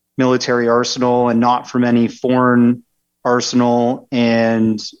our military arsenal and not from any foreign arsenal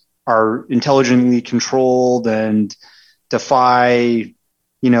and are intelligently controlled and defy,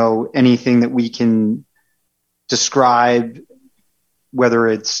 you know, anything that we can describe, whether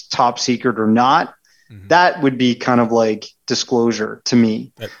it's top secret or not. That would be kind of like disclosure to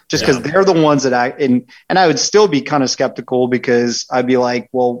me, just because they're the ones that act. And I would still be kind of skeptical, because I'd be like,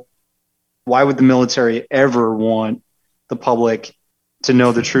 well, why would the military ever want the public to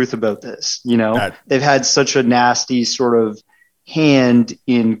know the truth about this? You know, they've had such a nasty sort of hand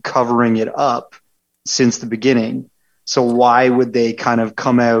in covering it up since the beginning. So why would they kind of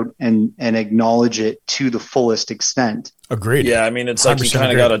come out and acknowledge it to the fullest extent? Agreed. Yeah, I mean, it's like you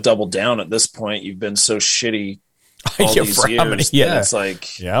kind of got to double down at this point. You've been so shitty all these years. It's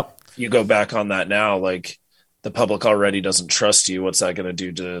like, you go back on that now, like, the public already doesn't trust you. What's that going to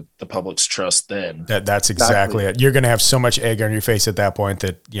do to the public's trust then? That's exactly it. You're going to have so much egg on your face at that point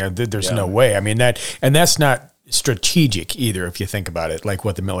that, you know, there's no way. I mean, that's not strategic either, if you think about it, like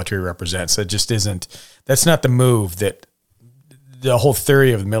what the military represents. That just isn't, that's not the move that the whole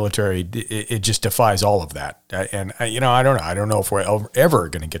theory of the military, it just defies all of that. And you know, I don't know if we're ever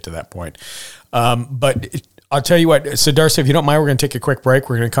going to get to that point. But I'll tell you what, so Darcy, if you don't mind, we're going to take a quick break.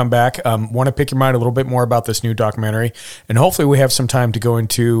 We're going to come back. Want to pick your mind a little bit more about this new documentary, and hopefully we have some time to go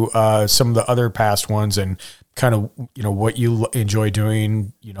into some of the other past ones and kind of, you know, what you enjoy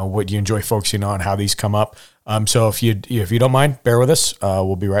doing, you know, what you enjoy focusing on, how these come up. So if you don't mind, bear with us.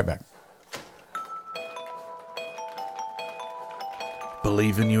 We'll be right back.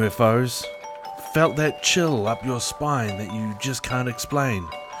 Believe in UFOs? Felt that chill up your spine that you just can't explain?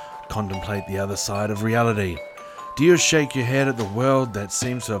 Contemplate the other side of reality? Do you shake your head at the world that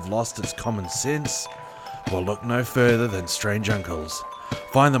seems to have lost its common sense? Well, look no further than Strange Uncles.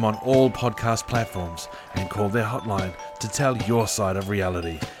 Find them on all podcast platforms and call their hotline to tell your side of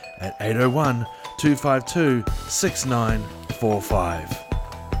reality at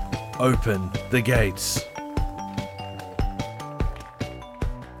 801-252-6945. Open the gates.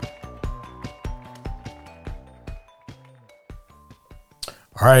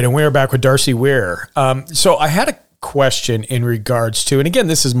 All right, and we're back with Darcy Weir. So I had a question in regards to, and again,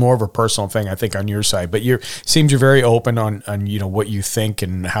 this is more of a personal thing, I think, on your side, but seems you're very open on you know, what you think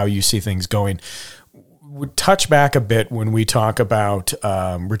and how you see things going. Would touch back a bit when we talk about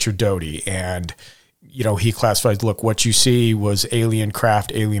Richard Doty, and you know, he classifies, look, what you see was alien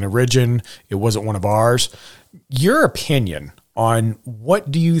craft, alien origin. It wasn't one of ours. Your opinion on what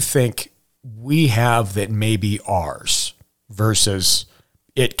do you think we have that may be ours versus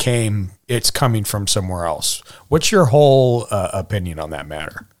it's coming from somewhere else? What's your whole opinion on that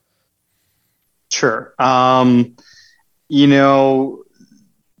matter? Sure. You know,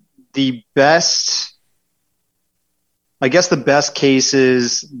 the best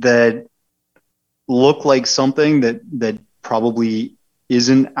cases that look like something that probably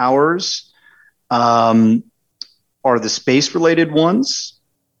isn't ours are the space related ones,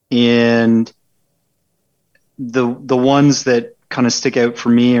 and the ones that kind of stick out for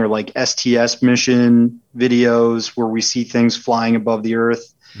me are like STS mission videos where we see things flying above the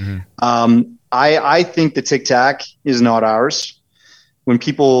earth. Mm-hmm. I think the Tic Tac is not ours. When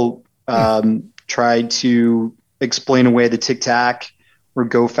people try to explain away the Tic Tac or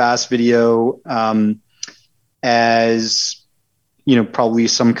Go Fast video as, you know, probably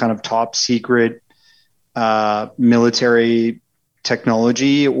some kind of top secret military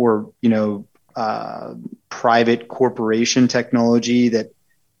technology or, private corporation technology that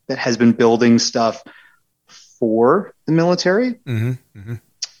has been building stuff for the military.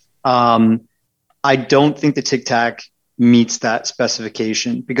 I don't think the Tic Tac meets that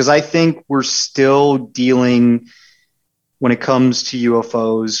specification, because I think we're still dealing, when it comes to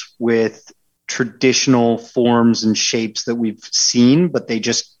UFOs, with traditional forms and shapes that we've seen, but they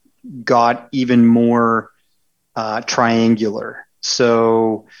just got even more triangular.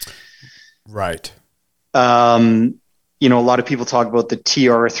 So, right. A lot of people talk about the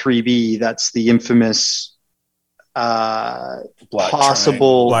TR-3B. That's the infamous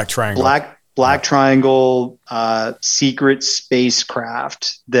possible black triangle. Black Triangle secret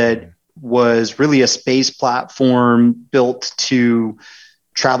spacecraft that was really a space platform built to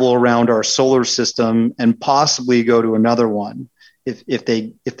travel around our solar system and possibly go to another one if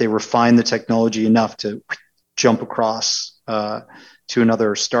they refine the technology enough to jump across to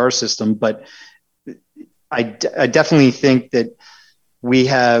another star system. But I definitely think that we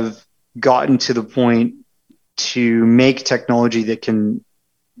have gotten to the point to make technology that can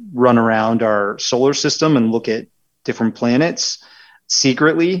run around our solar system and look at different planets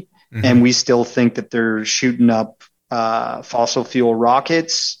secretly. And we still think that they're shooting up fossil fuel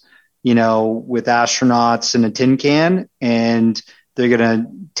rockets, with astronauts in a tin can, and they're going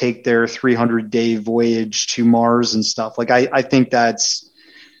to take their 300-day voyage to Mars and stuff. Like, I think that's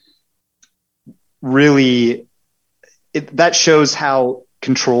really, that shows how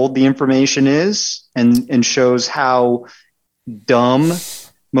controlled the information is, and shows how dumb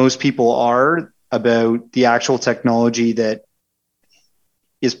most people are about the actual technology that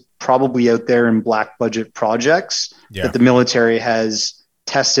is probably out there in black budget projects that the military has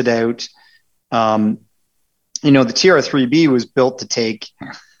tested out. The TR-3B was built to take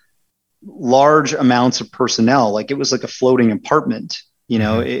large amounts of personnel. Like, it was like a floating apartment.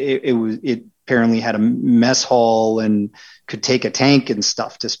 It apparently had a mess hall and could take a tank and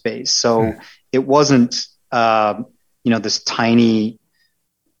stuff to space. So it wasn't, this tiny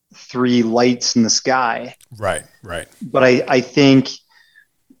 3 lights in the sky. Right. But I think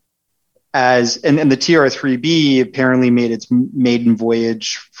and the TR-3B apparently made its maiden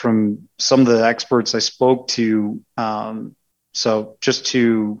voyage, from some of the experts I spoke to. So just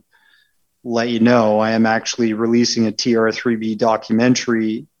to let you know, I am actually releasing a TR-3B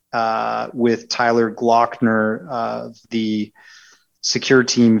documentary with Tyler Glockner of the Secure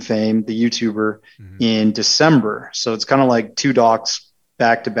Team fame, the YouTuber, in December. So it's kind of like 2 docs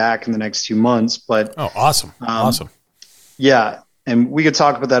back to back in the next 2 months. But awesome. Yeah. And we could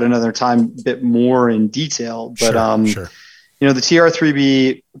talk about that another time, a bit more in detail. But, sure. The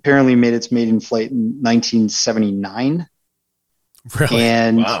TR-3B apparently made its maiden flight in 1979. Really?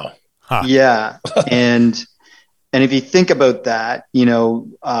 And wow. Huh. Yeah. And if you think about that,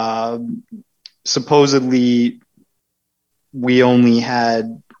 supposedly we only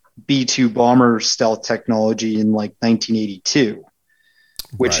had B-2 bomber stealth technology in like 1982,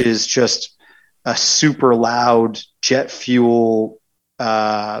 which is just a super loud jet fuel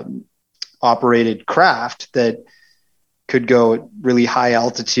operated craft that could go at really high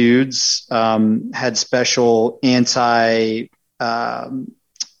altitudes, had special anti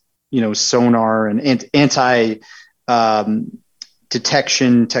sonar and anti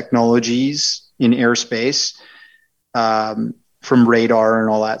detection technologies in airspace, from radar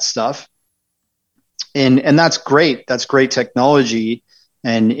and all that stuff. And that's great. That's great technology.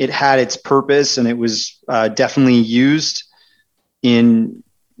 And it had its purpose, and it was definitely used in,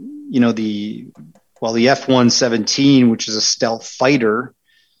 the F-117, which is a stealth fighter,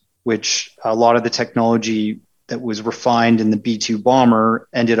 which a lot of the technology that was refined in the B-2 bomber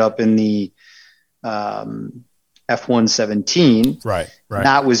ended up in the F-117. Right.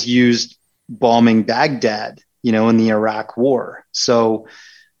 That was used bombing Baghdad, in the Iraq War. So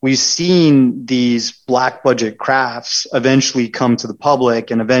we've seen these black budget crafts eventually come to the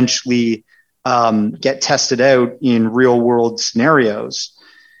public and eventually get tested out in real world scenarios.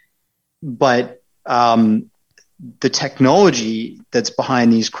 But the technology that's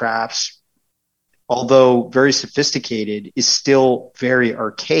behind these crafts, although very sophisticated, is still very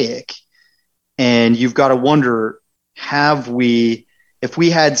archaic. And you've got to wonder, if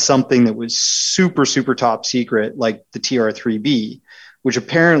we had something that was super, super top secret, like the TR-3B, which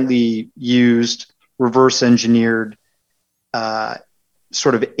apparently used reverse engineered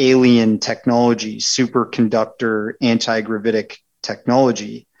sort of alien technology, superconductor anti-gravitic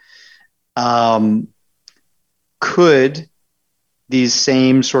technology, could these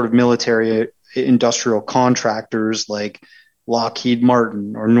same sort of military industrial contractors like Lockheed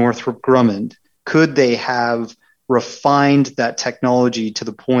Martin or Northrop Grumman, could they have refined that technology to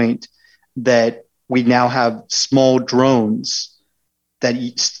the point that we now have small drones that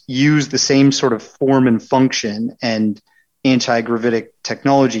use the same sort of form and function and anti-gravitic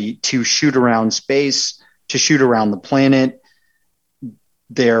technology to shoot around space, to shoot around the planet.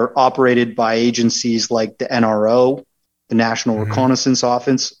 They're operated by agencies like the NRO, the National Reconnaissance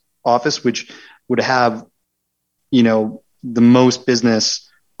Office, which would have, the most business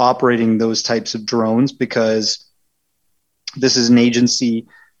operating those types of drones, because this is an agency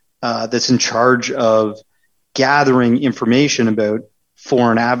that's in charge of gathering information about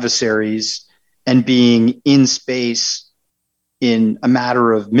foreign adversaries and being in space in a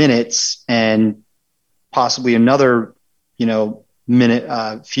matter of minutes and possibly another,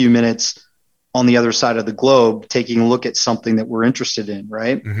 few minutes on the other side of the globe, taking a look at something that we're interested in.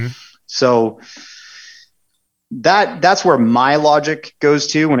 Right. Mm-hmm. So that's where my logic goes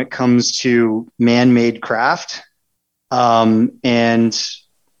to when it comes to man-made craft. And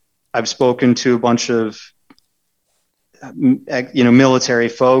I've spoken to a bunch of, military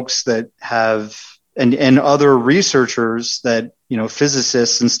folks that have, and other researchers that,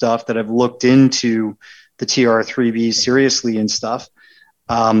 physicists and stuff that have looked into the TR-3B seriously and stuff.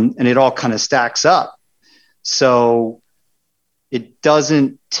 And it all kind of stacks up. So it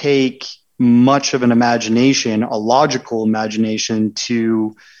doesn't take much of an imagination, a logical imagination,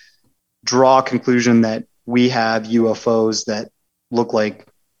 to draw a conclusion that we have UFOs that look like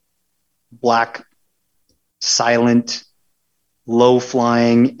black, silent, low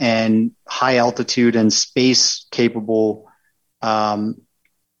flying and high altitude and space capable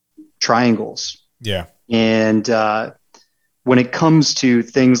triangles. Yeah. And when it comes to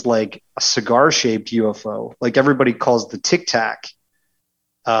things like a cigar shaped UFO, like everybody calls the Tic Tac,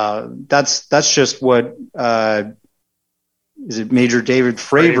 that's just what is it Major David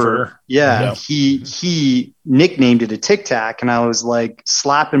Fravor? Yeah. He nicknamed it a Tic Tac, and I was like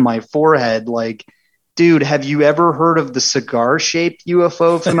slapping my forehead like, dude, have you ever heard of the cigar shaped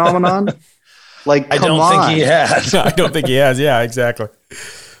UFO phenomenon? Like, I don't think he has. I don't think he has. Yeah, exactly.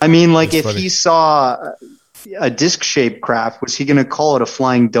 I mean, like, That's if funny. he saw a disc-shaped craft, was he going to call it a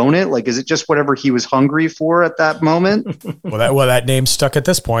flying donut? Like, is it just whatever he was hungry for at that moment? Well, that name's stuck at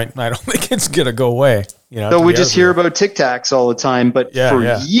this point. I don't think it's going to go away. So we just hear about Tic Tacs all the time, but for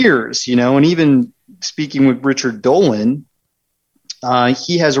years, and even speaking with Richard Dolan,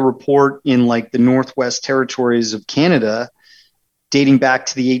 he has a report in like the Northwest Territories of Canada dating back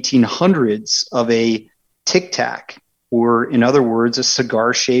to the 1800s of a Tic Tac, or in other words, a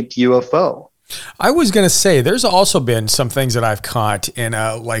cigar-shaped UFO. I was going to say, there's also been some things that I've caught in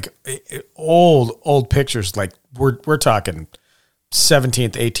old pictures. Like we're talking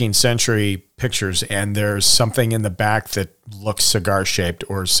 17th, 18th century pictures, and there's something in the back that looks cigar shaped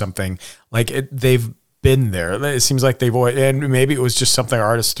or something like it. They've been there. It seems like they've always, and maybe it was just something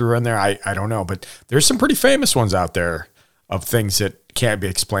artists threw in there. I don't know, but there's some pretty famous ones out there of things that can't be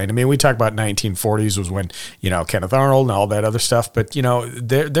explained. I mean, we talk about 1940s was when, Kenneth Arnold and all that other stuff, but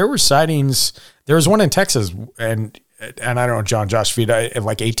there were sightings. There was one in Texas and I don't know, Josh Feed, like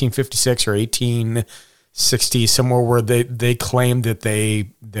 1856 or 1860, somewhere where they claimed that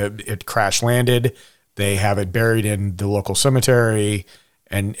it crash landed. They have it buried in the local cemetery,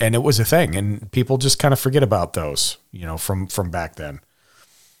 and it was a thing, and people just kind of forget about those, from back then.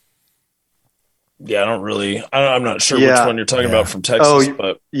 Yeah, I'm not sure which one you're talking about from Texas,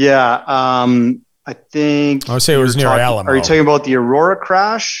 but yeah. I think I would say it was near Alamo. Are you talking about the Aurora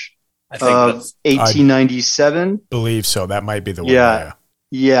crash I think of that's 1897? Believe so. That might be the one.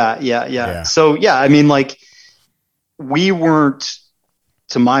 Yeah. So yeah, I mean, like, we weren't,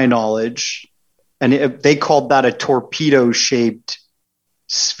 to my knowledge, and they called that a torpedo-shaped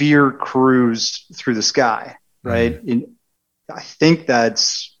sphere cruise through the sky, right? And I think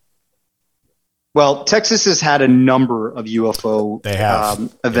Texas has had a number of UFO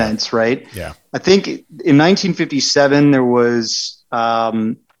events, right? Yeah. I think in 1957 there was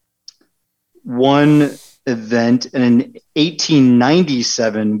one event, and in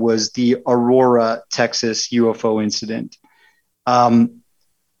 1897 was the Aurora, Texas UFO incident.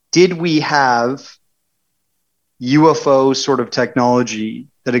 Did we have UFO sort of technology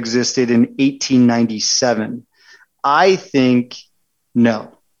that existed in 1897? I think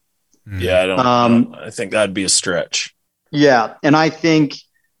no. Yeah, I think that'd be a stretch. Yeah, and I think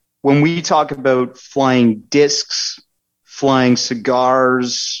when we talk about flying discs, flying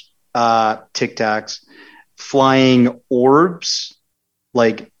cigars, Tic Tacs, flying orbs,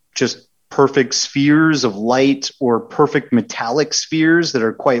 like just perfect spheres of light or perfect metallic spheres that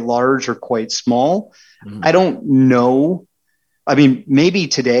are quite large or quite small. I don't know. I mean, maybe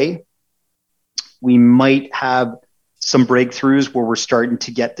today, we might have some breakthroughs where we're starting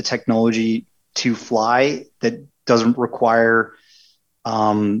to get the technology to fly that doesn't require,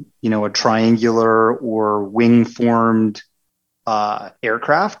 a triangular or wing formed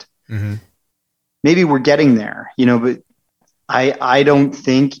aircraft. Mm-hmm. Maybe we're getting there, but I don't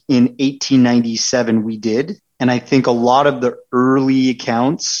think in 1897 we did. And I think a lot of the early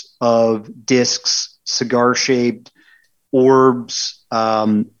accounts of discs, cigar shaped orbs,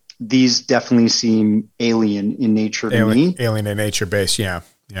 these definitely seem alien in nature to me. Alien in nature based. Yeah.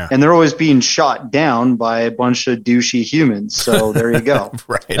 Yeah. And they're always being shot down by a bunch of douchey humans. So there you go.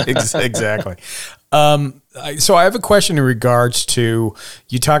 Right. Exactly. So I have a question in regards to,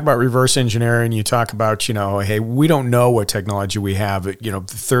 you talk about reverse engineering, you talk about, hey, we don't know what technology we have,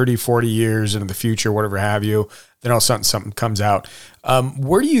 30, 40 years into the future, whatever have you, then all of a sudden something comes out.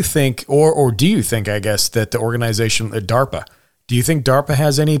 Where do you think, or do you think, I guess, that the organization, DARPA, do you think DARPA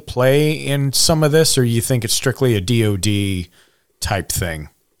has any play in some of this, or you think it's strictly a DOD type thing?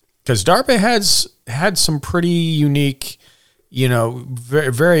 Because DARPA has had some pretty unique,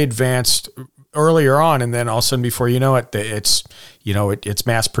 very, very advanced earlier on, and then all of a sudden before you know it, it's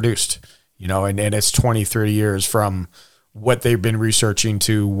mass produced, and it's 20, 30 years from what they've been researching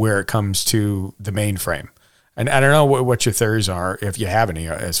to where it comes to the mainframe. And I don't know what your theories are, if you have any,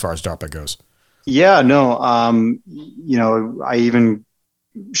 as far as DARPA goes. Yeah, no. I even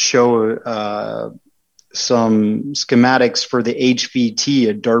show some schematics for the HVT,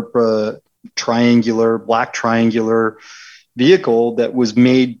 a DARPA black triangular vehicle that was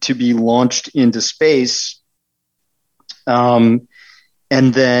made to be launched into space, and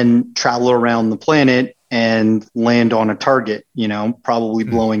then travel around the planet and land on a target, probably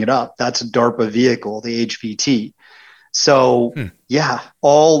blowing it up. That's a DARPA vehicle, the HVT. So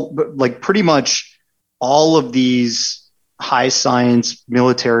pretty much all of these high science,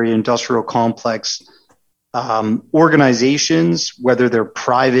 military, industrial complex organizations, whether they're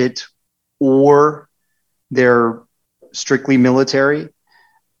private or they're strictly military,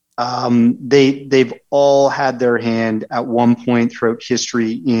 they've all had their hand at one point throughout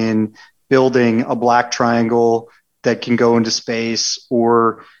history in building a black triangle that can go into space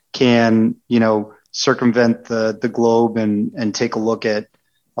or can, circumvent the globe and take a look at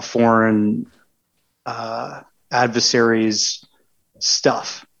a foreign adversary's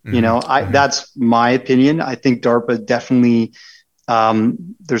stuff. That's my opinion. I think DARPA definitely,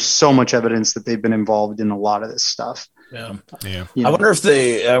 there's so much evidence that they've been involved in a lot of this stuff. Yeah. I wonder if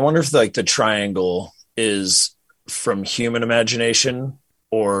the triangle is from human imagination,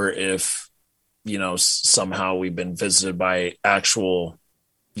 or if, somehow we've been visited by actual,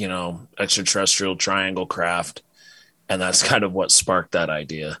 extraterrestrial triangle craft. And that's kind of what sparked that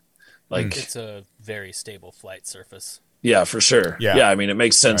idea. It's a very stable flight surface. Yeah, for sure. Yeah. I mean, it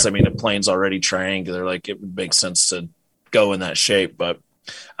makes sense. Right. I mean, a plane's already triangular. It would make sense to go in that shape, but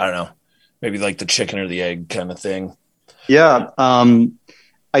I don't know, maybe like the chicken or the egg kind of thing. Yeah.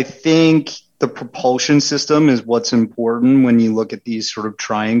 I think the propulsion system is what's important when you look at these sort of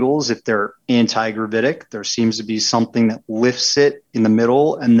triangles. If they're anti-gravitic, there seems to be something that lifts it in the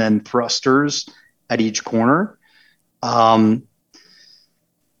middle and then thrusters at each corner. Some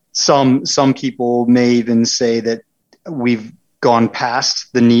people may even say that we've gone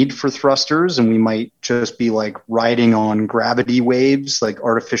past the need for thrusters and we might just be riding on gravity waves, like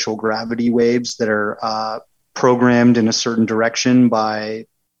artificial gravity waves that are programmed in a certain direction by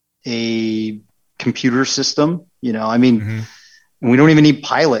a computer system. We don't even need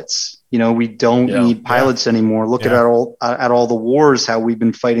pilots. We don't need pilots anymore. Look at all the wars, how we've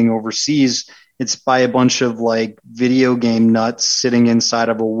been fighting overseas. It's by a bunch of video game nuts sitting inside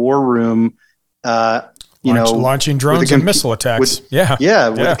of a war room, launching drones and missile attacks. With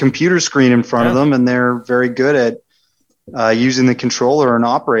a computer screen in front of them, and they're very good at using the controller and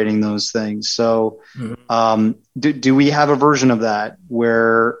operating those things. So, do we have a version of that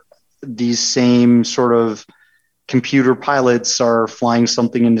where these same sort of computer pilots are flying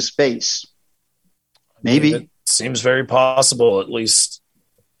something into space? Maybe. It seems very possible, at least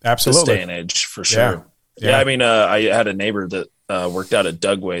absolutely this day and age, for sure. Yeah. I mean, I had a neighbor that worked out at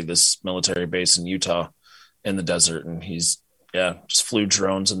Dugway, this military base in Utah in the desert, and he's just flew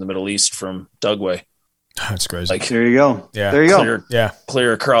drones in the Middle East from Dugway. That's crazy. There you go. Yeah. There you go.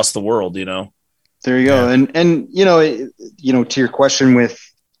 Clear across the world, There you go. Yeah. And to your question with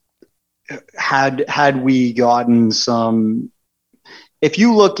had we gotten some, if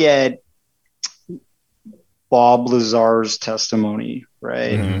you look at Bob Lazar's testimony,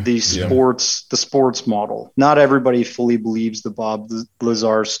 right? Mm-hmm. The sports model. Not everybody fully believes the Bob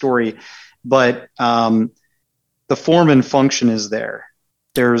Lazar story, but the form and function is there.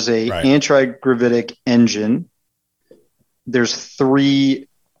 there's a anti-gravitic engine. There's 3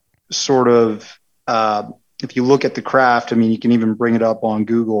 sort of, if you look at the craft, I mean, you can even bring it up on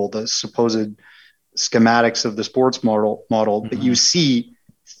Google, the supposed schematics of the sports model, but you see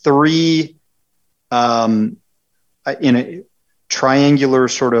 3 in a triangular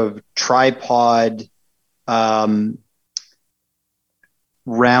sort of tripod,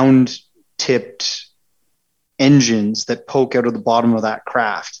 round tipped engines that poke out of the bottom of that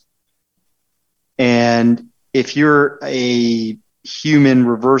craft. And if you're a human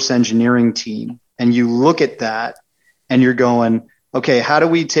reverse engineering team and you look at that and you're going, okay, how do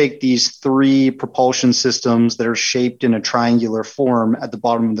we take these 3 propulsion systems that are shaped in a triangular form at the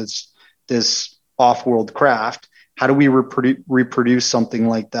bottom of this off-world craft? How do we reproduce something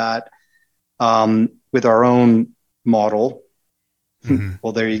like that with our own model?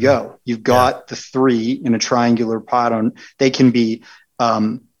 Well, there you go. You've got the 3 in a triangular pattern. They can be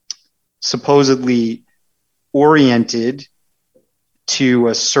supposedly oriented to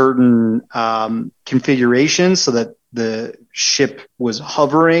a certain configuration so that the ship was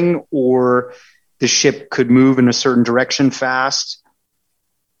hovering, or the ship could move in a certain direction fast.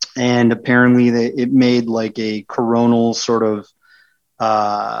 And apparently it made like a coronal sort of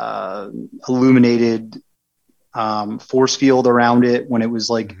illuminated force field around it when it was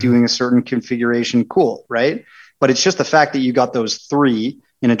like doing a certain configuration. Cool, right? But it's just the fact that you got those 3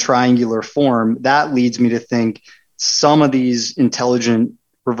 in a triangular form that leads me to think some of these intelligent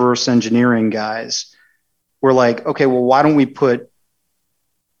reverse engineering guys were like, okay, well, why don't we put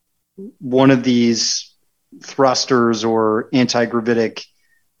one of these thrusters or anti-gravitic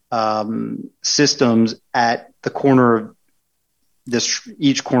systems at the corner of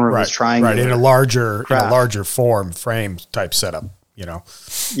each corner of this triangle, in a larger frame type setup, you know?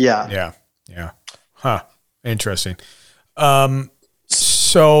 Yeah. Huh. Interesting.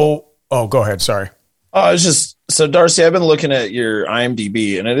 So, go ahead. Sorry. So Darcy, I've been looking at your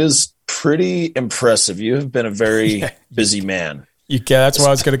IMDb and it is pretty impressive. You have been a very busy man. That's what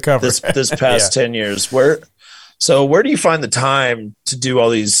I was going to cover this past 10 years. Where do you find the time to do all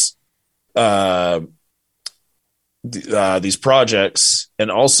these projects?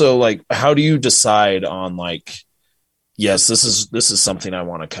 And also, like, how do you decide on, like, yes, this is something I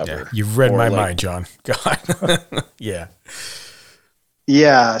want to cover? Yeah, you've read my mind, John. God. Yeah.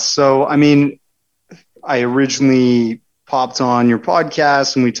 Yeah. So, I mean, I originally popped on your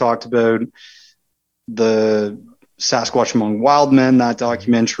podcast and we talked about the Sasquatch Among Wild Men, that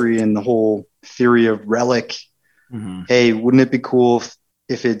documentary, and the whole theory of relic. Hey, wouldn't it be cool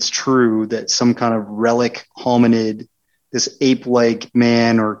if it's true that some kind of relic hominid, this ape-like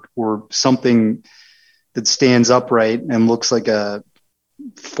man or something that stands upright and looks like a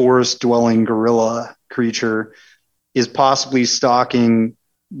forest-dwelling gorilla creature is possibly stalking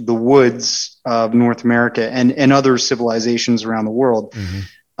the woods of North America and other civilizations around the world?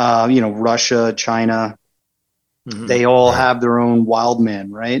 Russia, China, they all have their own wild men,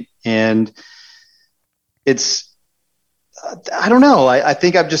 right? And it's, I don't know. I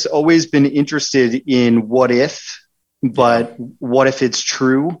think I've just always been interested in what if it's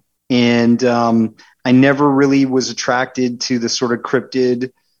true. And I never really was attracted to the sort of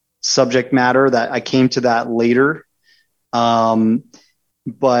cryptid subject matter. That I came to that later. But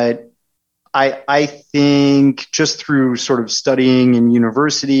I think just through sort of studying in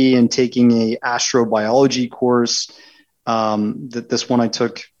university and taking a astrobiology course, that this one I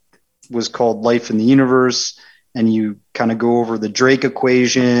took was called Life in the Universe. And you kind of go over the Drake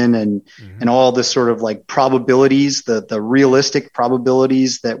equation and all this sort of like probabilities, the realistic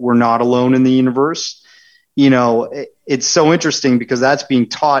probabilities that we're not alone in the universe. It's so interesting because that's being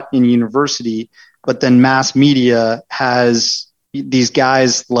taught in university, but then mass media has these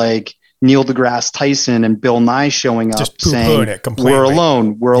guys like Neil deGrasse Tyson and Bill Nye showing up saying, we're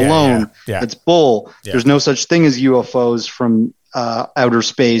alone. Yeah. It's bull. Yeah. There's no such thing as UFOs from outer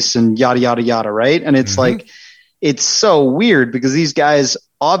space and yada, yada, yada. Right. And it's like, it's so weird because these guys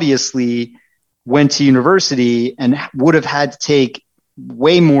obviously went to university and would have had to take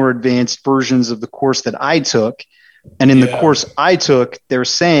way more advanced versions of the course that I took. And in the course I took, they're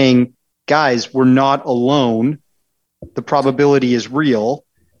saying, guys, we're not alone. The probability is real.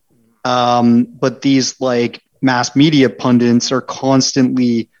 But these like mass media pundits are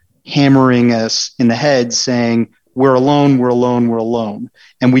constantly hammering us in the head saying, we're alone.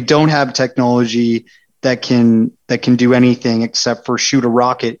 And we don't have technology that can do anything except for shoot a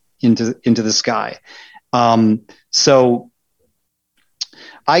rocket into the sky. So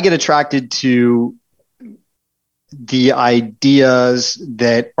I get attracted to the ideas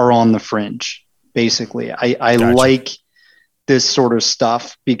that are on the fringe. Basically, I like this sort of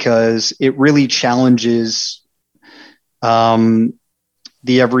stuff because it really challenges the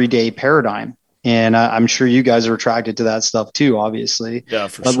everyday paradigm. And I'm sure you guys are attracted to that stuff too, obviously. Yeah,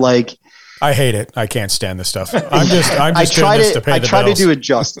 for but sure. like, I hate it. I can't stand this stuff. I'm just I doing this to pay the try bills. to do it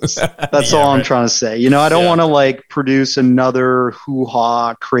justice. That's Yeah, all I'm right. trying to say. You know, I don't want to like produce another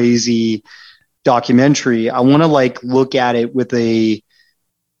hoo-ha crazy documentary. I want to like look at it with I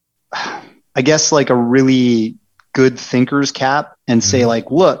guess like a really good thinker's cap and say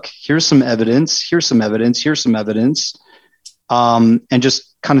like, look, here's some evidence, here's some evidence, here's some evidence. And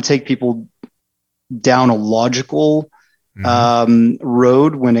just kind of take people down a logical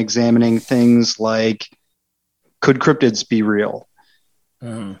road when examining things like, could cryptids be real?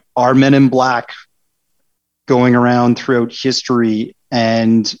 Are men in black going around throughout history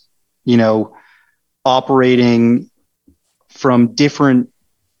and, you know, operating from different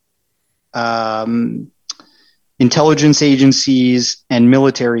intelligence agencies and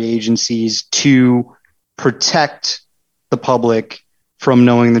military agencies to protect the public from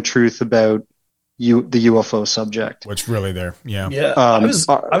knowing the truth about the UFO subject? What's really there? Yeah. Yeah.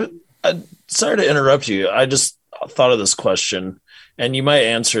 I sorry to interrupt you. I just thought of this question, and you might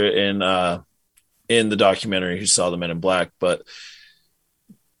answer it in the documentary Who Saw the Men in Black, but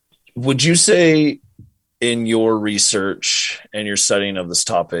would you say in your research and your studying of this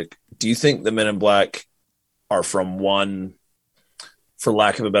topic, do you think the Men in Black are from one, for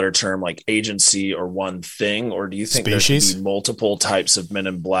lack of a better term, like agency or one thing, or do you think Species? there could be multiple types of Men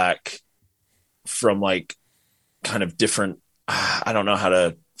in Black from like kind of different, I don't know how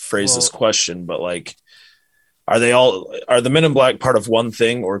to phrase this question, but like, are the Men in Black part of one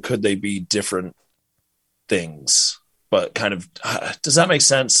thing, or could they be different things? But kind of, does that make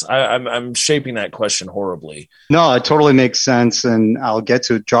sense? I'm shaping that question horribly. No, it totally makes sense, and I'll get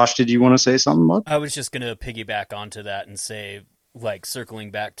to it. Josh, did you want to say something about that? I was just going to piggyback onto that and say, like,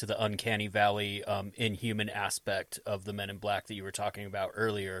 circling back to the uncanny valley inhuman aspect of the Men in Black that you were talking about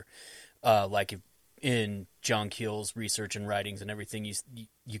earlier. Like, if in John Keel's research and writings and everything,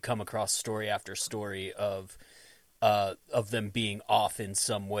 you come across story after story of them being off in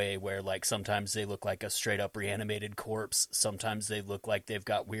some way, where like sometimes they look like a straight up reanimated corpse, sometimes they look like they've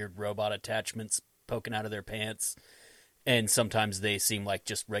got weird robot attachments poking out of their pants, and sometimes they seem like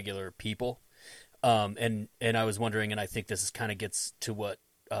just regular people. And I was wondering, and I think this kind of gets to what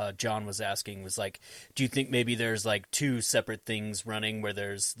John was asking, was like, do you think maybe there's like two separate things running, where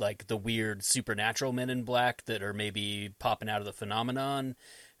there's like the weird supernatural Men in Black that are maybe popping out of the phenomenon,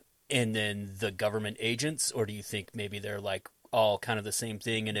 and then the government agents? Or do you think maybe they're like all kind of the same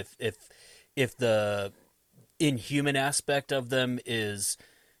thing? And if the inhuman aspect of them is,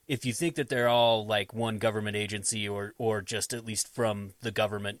 if you think that they're all like one government agency, or just at least from the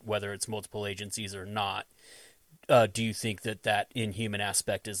government, whether it's multiple agencies or not, do you think that inhuman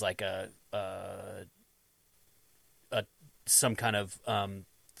aspect is like some kind of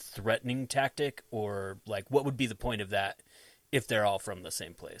threatening tactic, or like what would be the point of that if they're all from the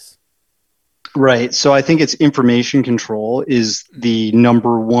same place? Right. So I think it's information control is the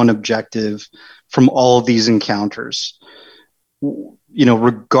number one objective from all of these encounters. You know,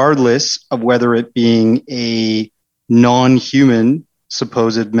 regardless of whether it being a non-human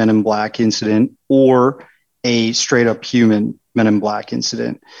supposed Men in Black incident or a straight up human Men in Black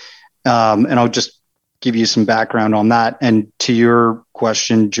incident. And I'll just give you some background on that. And to your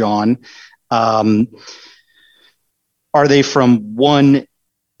question, John, are they from one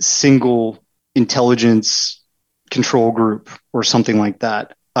single intelligence control group or something like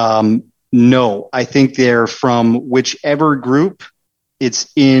that? No, I think they're from whichever group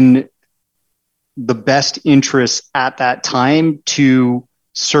it's in the best interest at that time to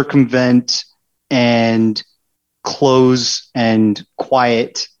circumvent and close and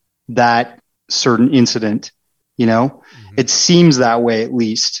quiet that certain incident. You know, it seems that way, at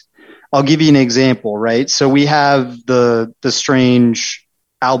least. I'll give you an example, right? So we have the strange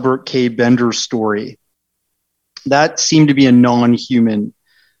Albert K. Bender story. That seemed to be a non-human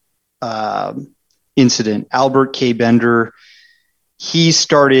incident. Albert K. Bender, he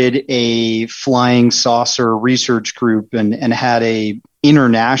started a flying saucer research group and had a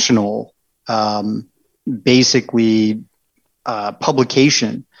international, basically,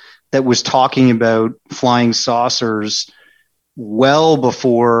 publication that was talking about flying saucers well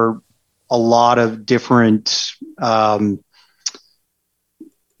before a lot of different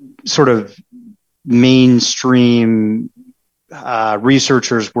sort of mainstream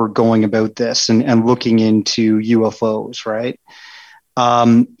researchers were going about this and looking into UFOs, right?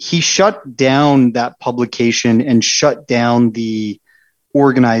 He shut down that publication and shut down the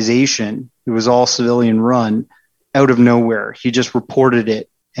organization. It was all civilian run out of nowhere. He just reported it.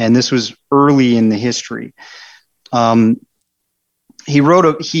 And this was early in the history.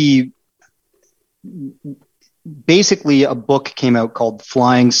 Basically a book came out called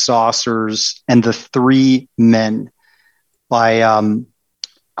Flying Saucers and the Three Men by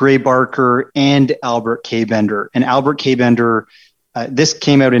Gray Barker and Albert K. Bender. And Albert K. Bender, this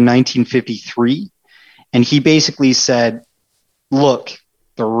came out in 1953. And he basically said, look,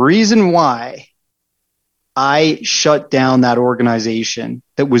 the reason why I shut down that organization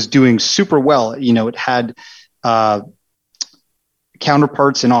that was doing super well, it had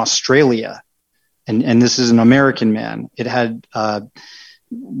counterparts in Australia, and this is an American man. It had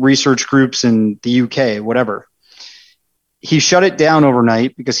research groups in the UK, whatever. He shut it down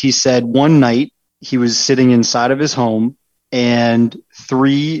overnight because he said one night he was sitting inside of his home and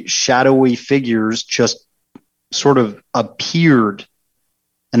three shadowy figures just sort of appeared,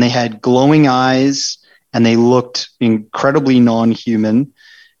 and they had glowing eyes and they looked incredibly non-human,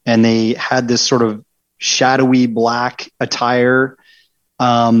 and they had this sort of shadowy black attire,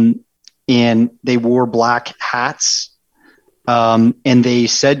 and they wore black hats, and they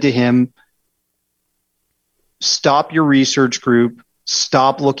said to him, stop your research group,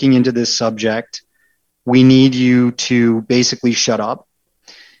 stop looking into this subject. We need you to basically shut up.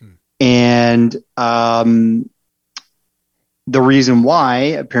 And the reason why,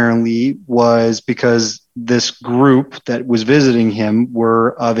 apparently, was because this group that was visiting him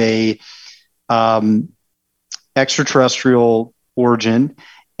were of a extraterrestrial origin,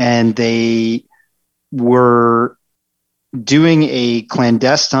 and they were doing a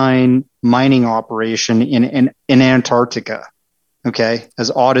clandestine mining operation in Antarctica. Okay,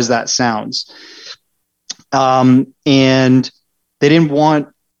 as odd as that sounds. And they didn't want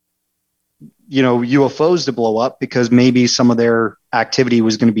UFOs to blow up because maybe some of their activity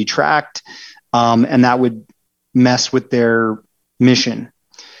was going to be tracked, and that would mess with their mission.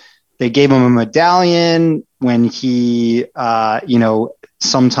 They gave him a medallion when he,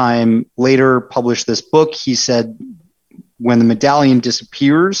 sometime later published this book. He said, when the medallion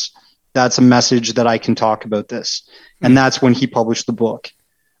disappears, that's a message that I can talk about this. And that's when he published the book.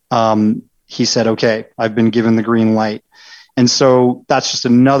 He said, okay, I've been given the green light. And so that's just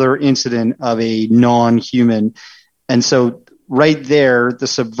another incident of a non-human. And so right there, the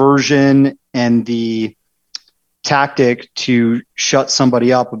subversion and the tactic to shut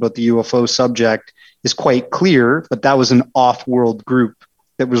somebody up about the UFO subject is quite clear, but that was an off-world group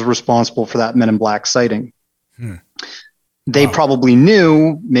that was responsible for that Men in Black sighting. They probably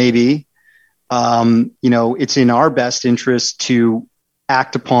knew, maybe, it's in our best interest to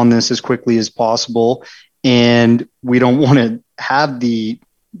act upon this as quickly as possible. And we don't want to have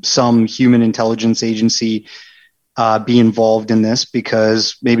some human intelligence agency be involved in this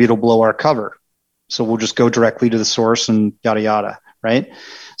because maybe it'll blow our cover. So we'll just go directly to the source and yada, yada. Right.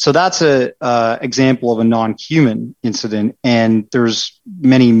 So that's a example of a non-human incident. And there's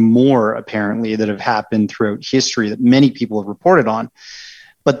many more apparently that have happened throughout history that many people have reported on.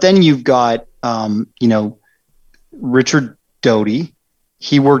 But then you've got, Richard Doty.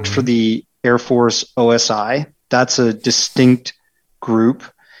 He worked for the Air Force OSI. That's a distinct group.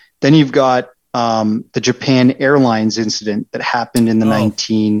 Then you've got the Japan Airlines incident that happened in the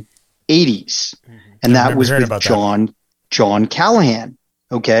 1980s. And that was with John Callahan.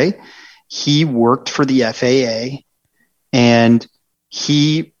 Okay. He worked for the FAA, and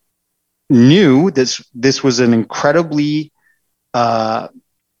he knew this was an incredibly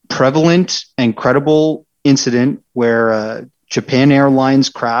prevalent and credible incident where a Japan Airlines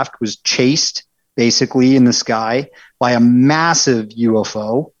craft was chased basically in the sky by a massive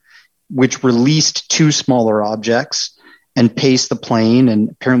UFO, which released two smaller objects and paced the plane and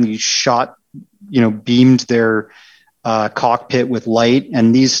apparently beamed their cockpit with light.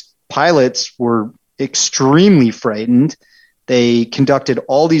 And these pilots were extremely frightened. They conducted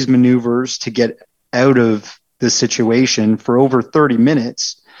all these maneuvers to get out of the situation for over 30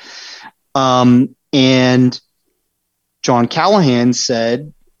 minutes. And John Callahan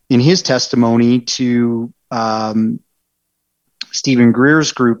said in his testimony to Stephen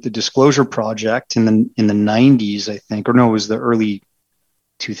Greer's group, the Disclosure Project, in the 90s, I think, or no, it was the early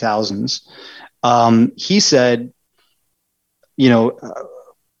 2000s. He said,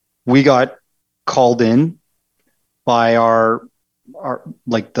 we got called in by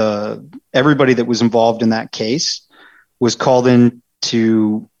everybody that was involved in that case was called in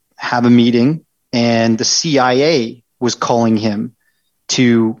to have a meeting, and the CIA was calling him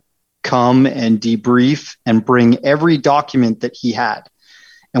to come and debrief and bring every document that he had.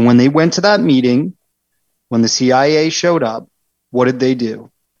 And when they went to that meeting, when the CIA showed up, what did they do?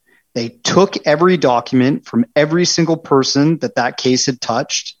 They took every document from every single person that case had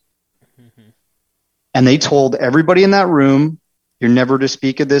touched, and they told everybody in that room, you're never to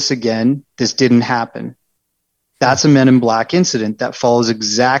speak of this again. This didn't happen. That's a Men in Black incident that follows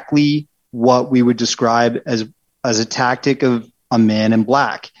exactly what we would describe as a tactic of a man in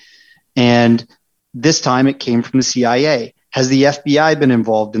black. And this time it came from the CIA. Has the FBI been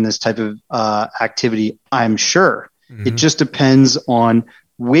involved in this type of activity? I'm sure. Mm-hmm. It just depends on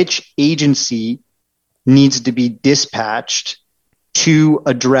which agency needs to be dispatched to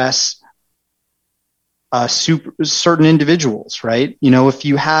address certain individuals, right? You know, if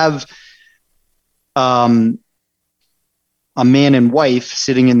you have a man and wife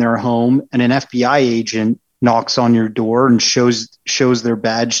sitting in their home and an FBI agent knocks on your door and shows their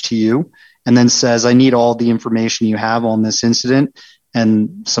badge to you and then says, I need all the information you have on this incident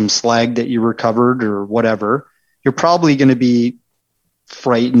and some slag that you recovered or whatever, you're probably going to be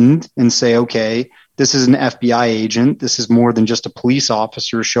frightened and say, okay, this is an FBI agent. This is more than just a police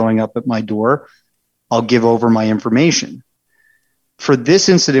officer showing up at my door. I'll give over my information. For this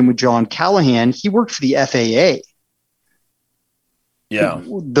incident with John Callahan, he worked for the FAA. Yeah.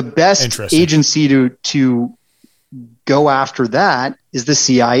 The best agency to go after that is the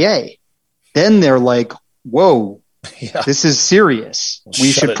CIA. Then they're like, whoa, this is serious.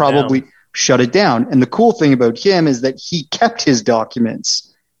 We should probably shut it down. And the cool thing about him is that he kept his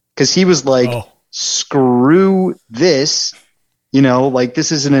documents because he was like, screw this, you know, like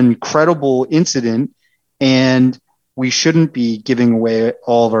this is an incredible incident and we shouldn't be giving away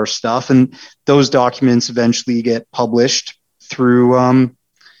all of our stuff. And those documents eventually get published through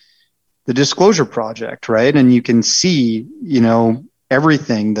the Disclosure Project, right? And you can see, you know,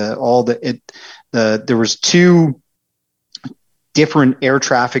 everything. There was 2 different air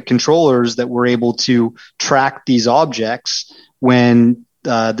traffic controllers that were able to track these objects when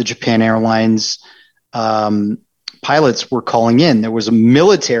the Japan Airlines pilots were calling in. There was a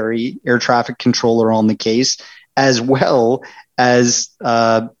military air traffic controller on the case, as well as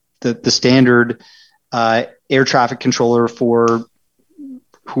the standard air traffic controller for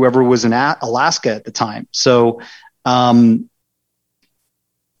whoever was in Alaska at the time. So,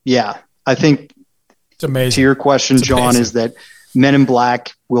 yeah, I think it's amazing. To your question, John, is that Men in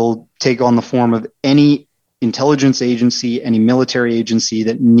Black will take on the form of any intelligence agency, any military agency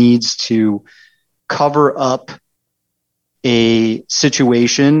that needs to cover up a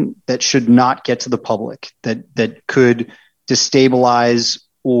situation that should not get to the public, that could destabilize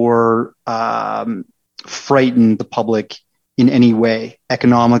or frighten the public in any way,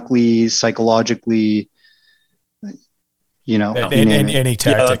 economically, psychologically, you know, any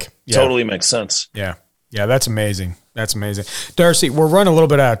tactic. Totally makes sense. Yeah. Yeah. That's amazing. That's amazing. Darcy, we're running a little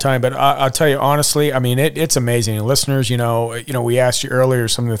bit out of time, but I'll tell you honestly, I mean, it's amazing. And listeners, you know, we asked you earlier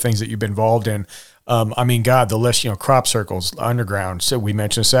some of the things that you've been involved in. I mean, God, the list, crop circles, underground. So we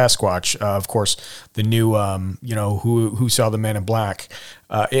mentioned Sasquatch, of course, the new, who saw the Men in Black.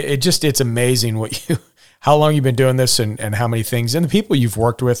 It's amazing how long you've been doing this and how many things, and the people you've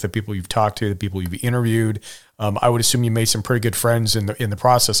worked with, the people you've talked to, the people you've interviewed. I would assume you made some pretty good friends in the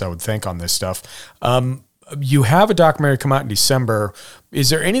process, I would think, on this stuff. You have a documentary come out in December. Is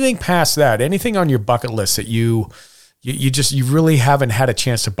there anything past that? Anything on your bucket list that you really haven't had a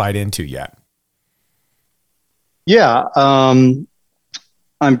chance to bite into yet? Yeah. I'm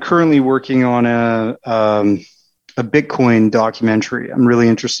currently working on a Bitcoin documentary. I'm really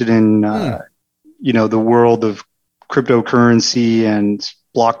interested in, the world of cryptocurrency and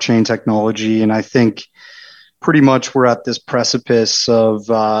blockchain technology. And I think pretty much we're at this precipice of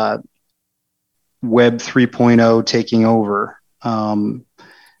Web 3.0 taking over.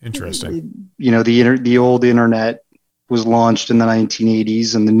 Interesting. The old internet was launched in the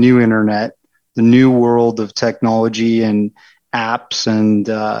 1980s, and the new internet, the new world of technology and apps and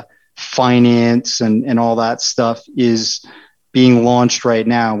finance and all that stuff is being launched right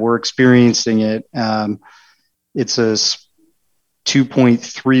now. We're experiencing it. It's a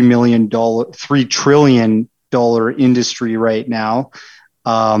 $3 trillion industry right now.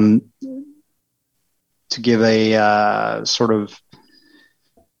 To give a sort of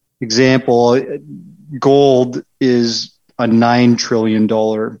example, gold is a $9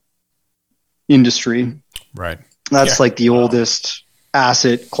 trillion industry. Right. That's like the oldest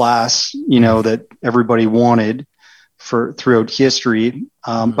asset class, that everybody wanted throughout history.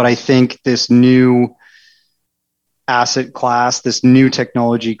 But I think this new asset class, this new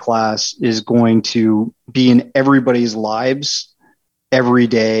technology class is going to be in everybody's lives every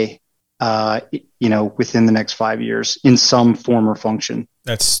day, within the next 5 years in some form or function.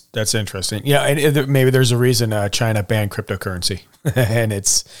 That's interesting. Yeah, and maybe there's a reason China banned cryptocurrency, and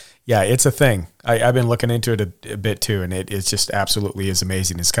it's a thing. I've been looking into it a bit too, and it's just absolutely is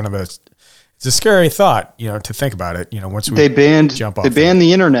amazing. It's kind of it's a scary thought, to think about it. Once they banned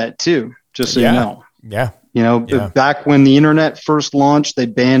the internet too, just so you know. Yeah. Back when the internet first launched, they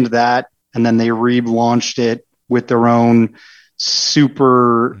banned that, and then they relaunched it with their own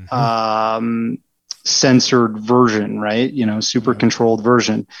super censored version, right? Super controlled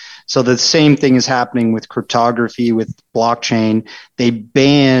version. So the same thing is happening with cryptography, with blockchain. They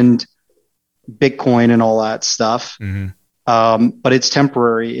banned Bitcoin and all that stuff. But it's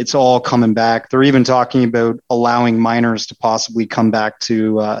temporary. It's all coming back. They're even talking about allowing miners to possibly come back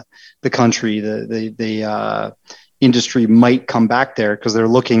to the country. The industry might come back there because they're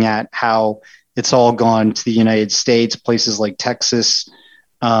looking at how it's all gone to the United States, places like Texas.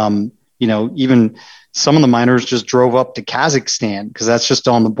 Even some of the miners just drove up to Kazakhstan because that's just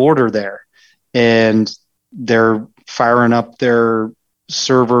on the border there. And they're firing up their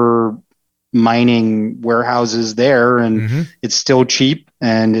server mining warehouses there, and it's still cheap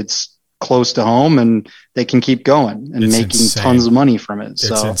and it's close to home, and they can keep going and making tons of money from it. It's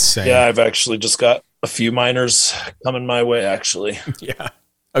insane. Yeah, I've actually just got a few miners coming my way, actually. Yeah.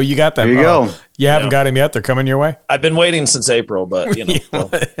 Oh, you got them. There you go. You haven't got him yet. They're coming your way. I've been waiting since April, but there you go.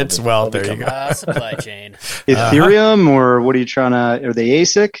 Supply chain. Ethereum, or what are you trying to? Are they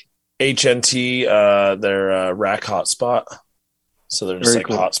ASIC? HNT, they're rack hotspot. So they're just Very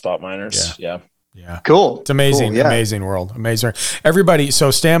cool. hotspot miners. Yeah. Cool. It's amazing. Cool, yeah. Amazing world. Amazing. Everybody,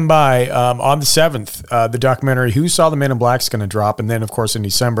 so stand by. On the 7th, the documentary Who Saw the Men in Black is going to drop. And then, of course, in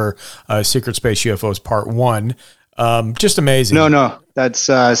December, Secret Space UFOs Part 1. Just amazing. No. That's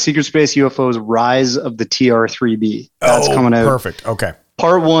Secret Space UFOs Rise of the TR-3B. That's coming out. Perfect. Okay.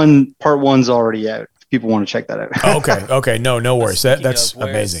 Part 1's already out. If people want to check that out. Okay. No worries. That's Where's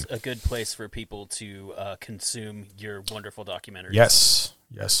amazing. a good place for people to consume your wonderful documentaries?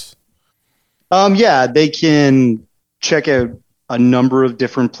 Yes. They can check out a number of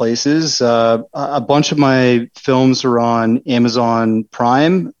different places. A bunch of my films are on Amazon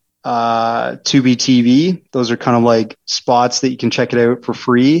Prime, Tubi TV. Those are kind of like spots that you can check it out for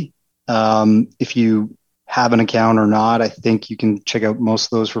free. If you have an account or not, I think you can check out most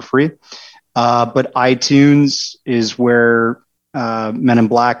of those for free. But iTunes is where Men in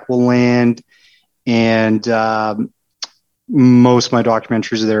Black will land, and most of my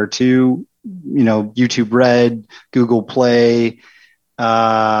documentaries are there too. YouTube Red, Google Play,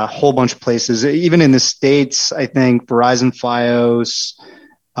 a whole bunch of places. Even in the States, I think Verizon Fios,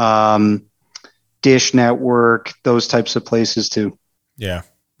 Dish Network, those types of places too.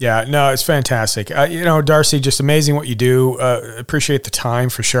 Yeah, no, it's fantastic. Darcy, just amazing what you do. Appreciate the time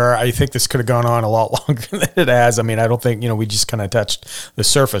for sure. I think this could have gone on a lot longer than it has. I mean, I don't think, we just kind of touched the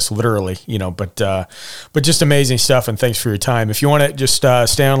surface literally, but just amazing stuff. And thanks for your time. If you want to just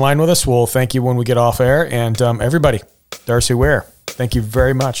stay online with us, we'll thank you when we get off air. And everybody, Darcy Ware, thank you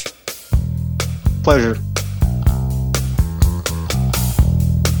very much. Pleasure.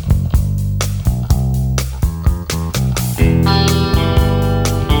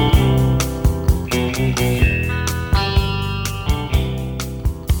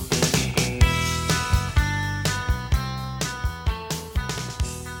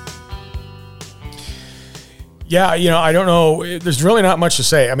 Yeah, I don't know. There's really not much to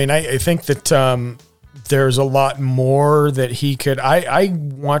say. I mean, I think that there's a lot more that he could. I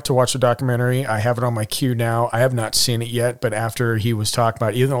want to watch the documentary. I have it on my queue now. I have not seen it yet, but after he was talking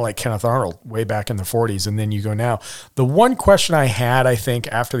about, even like Kenneth Arnold way back in the 40s, and then you go now. The one question I had, I think,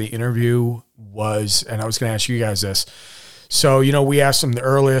 after the interview was, and I was going to ask you guys this. So, we asked him the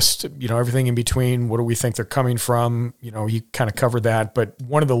earliest, everything in between. What do we think they're coming from? He kind of covered that. But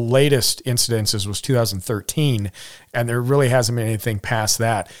one of the latest incidences was 2013, and there really hasn't been anything past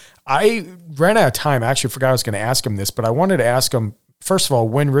that. I ran out of time. I actually forgot I was going to ask him this, but I wanted to ask him, first of all,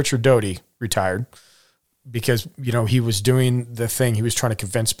 when Richard Doty retired, because, he was doing the thing. He was trying to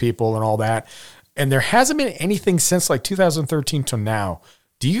convince people and all that. And there hasn't been anything since like 2013 till now.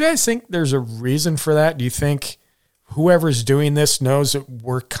 Do you guys think there's a reason for that? Do you think whoever's doing this knows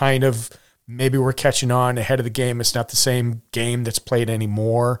that maybe we're catching on ahead of the game? It's not the same game that's played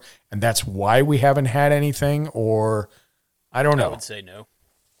anymore, and that's why we haven't had anything, or I don't know. I would say no.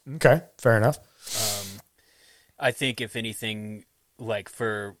 Okay, fair enough. I think if anything, like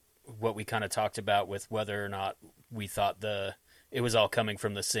for what we kind of talked about with whether or not we thought it was all coming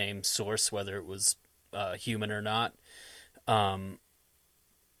from the same source, whether it was human or not,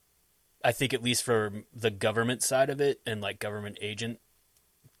 I think at least for the government side of it and like government agent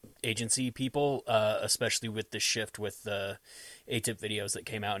agency people, especially with the shift with the ATIP videos that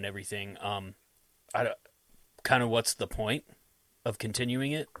came out and everything. Kind of what's the point of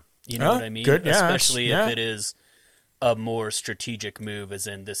continuing it? You know what I mean? Good. Yeah, especially if it is a more strategic move, as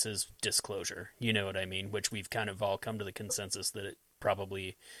in this is disclosure. You know what I mean? Which we've kind of all come to the consensus that it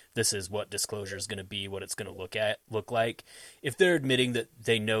probably this is what disclosure is going to be, what it's going to look like. If they're admitting that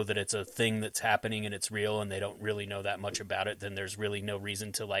they know that it's a thing that's happening and it's real, and they don't really know that much about it, then there's really no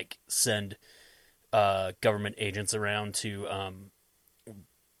reason to like send government agents around to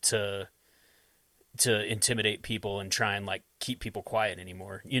intimidate people and try and like keep people quiet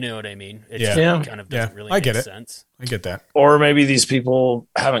anymore. You know what I mean? It just kind of doesn't really make sense. I get that. Or maybe these people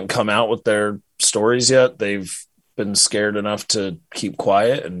haven't come out with their stories yet. They've been scared enough to keep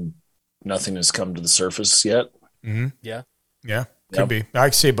quiet and nothing has come to the surface yet. Mm-hmm. Yeah. Yeah. Could be. I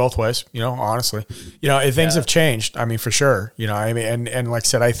can see it both ways, you know, honestly. You know, things have changed. I mean, for sure. You know, I mean, and like I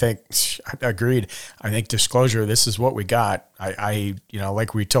said, I think, agreed. I think disclosure, this is what we got. I you know,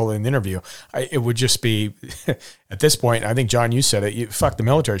 like we told in the interview, it would just be, at this point, I think, John, you said it, fuck the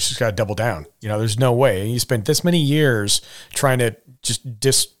military, it's just got to double down. You know, there's no way. You spent this many years trying to just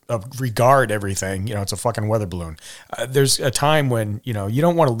disregard everything. You know, it's a fucking weather balloon. There's a time when, you know, you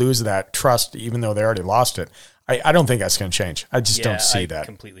don't want to lose that trust, even though they already lost it. I don't think that's going to change. I just don't see that. I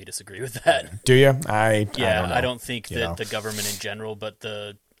completely disagree with that. Do you? I don't think that the government in general, but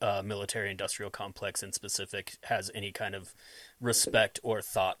the military-industrial complex in specific, has any kind of respect or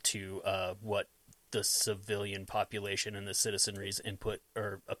thought to what the civilian population and the citizenry's input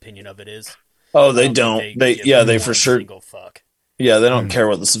or opinion of it is. Oh, they don't. They for sure. Fuck. Yeah, they don't care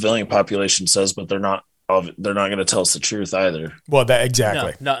what the civilian population says, but they're not going to tell us the truth either. Well, that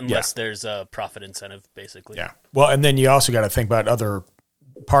exactly. No, not unless there's a profit incentive, basically. Yeah. Well, and then you also got to think about other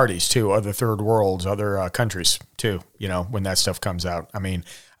parties too, other third worlds, other countries too, you know, when that stuff comes out. I mean,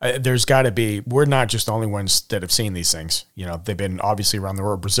 there's got to be, we're not just the only ones that have seen these things. You know, they've been obviously around the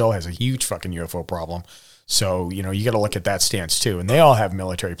world. Brazil has a huge fucking UFO problem. So, you know, you got to look at that stance too. And they all have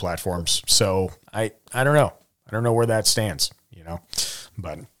military platforms. So I don't know. I don't know where that stands, you know,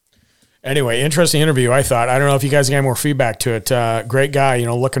 but anyway, interesting interview, I thought. I don't know if you guys got more feedback to it. Great guy, you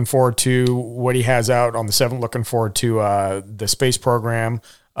know, looking forward to what he has out on the 7th, looking forward to the space program.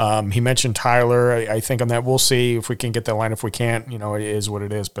 He mentioned Tyler. I think on that, we'll see if we can get that line. If we can't, you know, it is what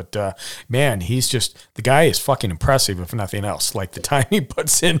it is. But, man, the guy is fucking impressive, if nothing else. Like, the time he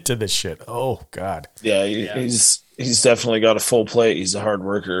puts into this shit. Oh, God. Yeah, he's definitely got a full plate. He's a hard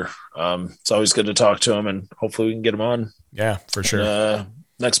worker. It's always good to talk to him, and hopefully we can get him on. Yeah, for sure.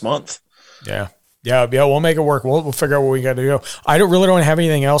 Next month. Yeah. We'll make it work. We'll figure out where we got to go. I don't have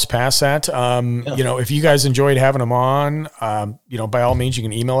anything else past that. You know, if you guys enjoyed having them on, you know, by all means, you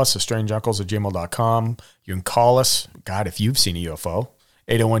can email us at strangeuncles@gmail.com. You can call us. God, if you've seen a UFO,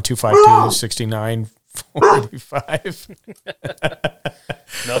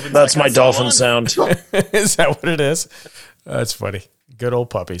 801-252-6945. That's my dolphin sound. Is that what it is? That's funny. Good old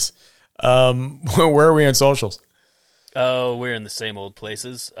puppies. Where are we on socials? Oh, we're in the same old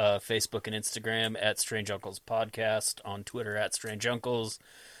places. Facebook and Instagram at Strange Uncles Podcast. On Twitter at Strange Uncles.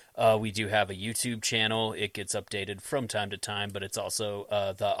 We do have a YouTube channel. It gets updated from time to time, but it's also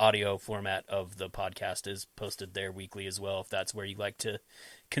the audio format of the podcast is posted there weekly as well, if that's where you like to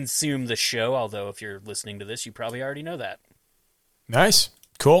consume the show. Although if you're listening to this, you probably already know that. Nice.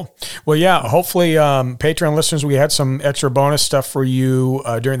 Cool. Well, yeah, hopefully Patreon listeners, we had some extra bonus stuff for you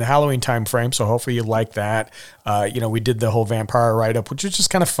during the Halloween time frame, so hopefully you like that. You know, we did the whole vampire write-up, which was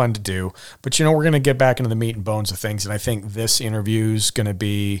just kind of fun to do. But, you know, we're going to get back into the meat and bones of things, and I think this interview is going to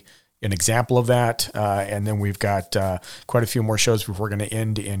be an example of that. And then we've got quite a few more shows before we're going to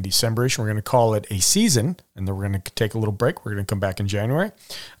end in December-ish. We're going to call it a season, and then we're going to take a little break. We're going to come back in January.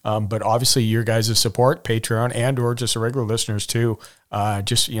 But obviously your guys' support, Patreon and or just the regular listeners too,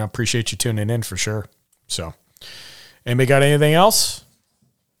 just, you know, appreciate you tuning in for sure. So anybody got anything else?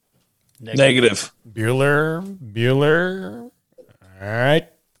 Negative. Bueller. All right.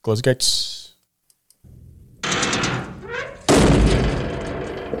 Close the gates.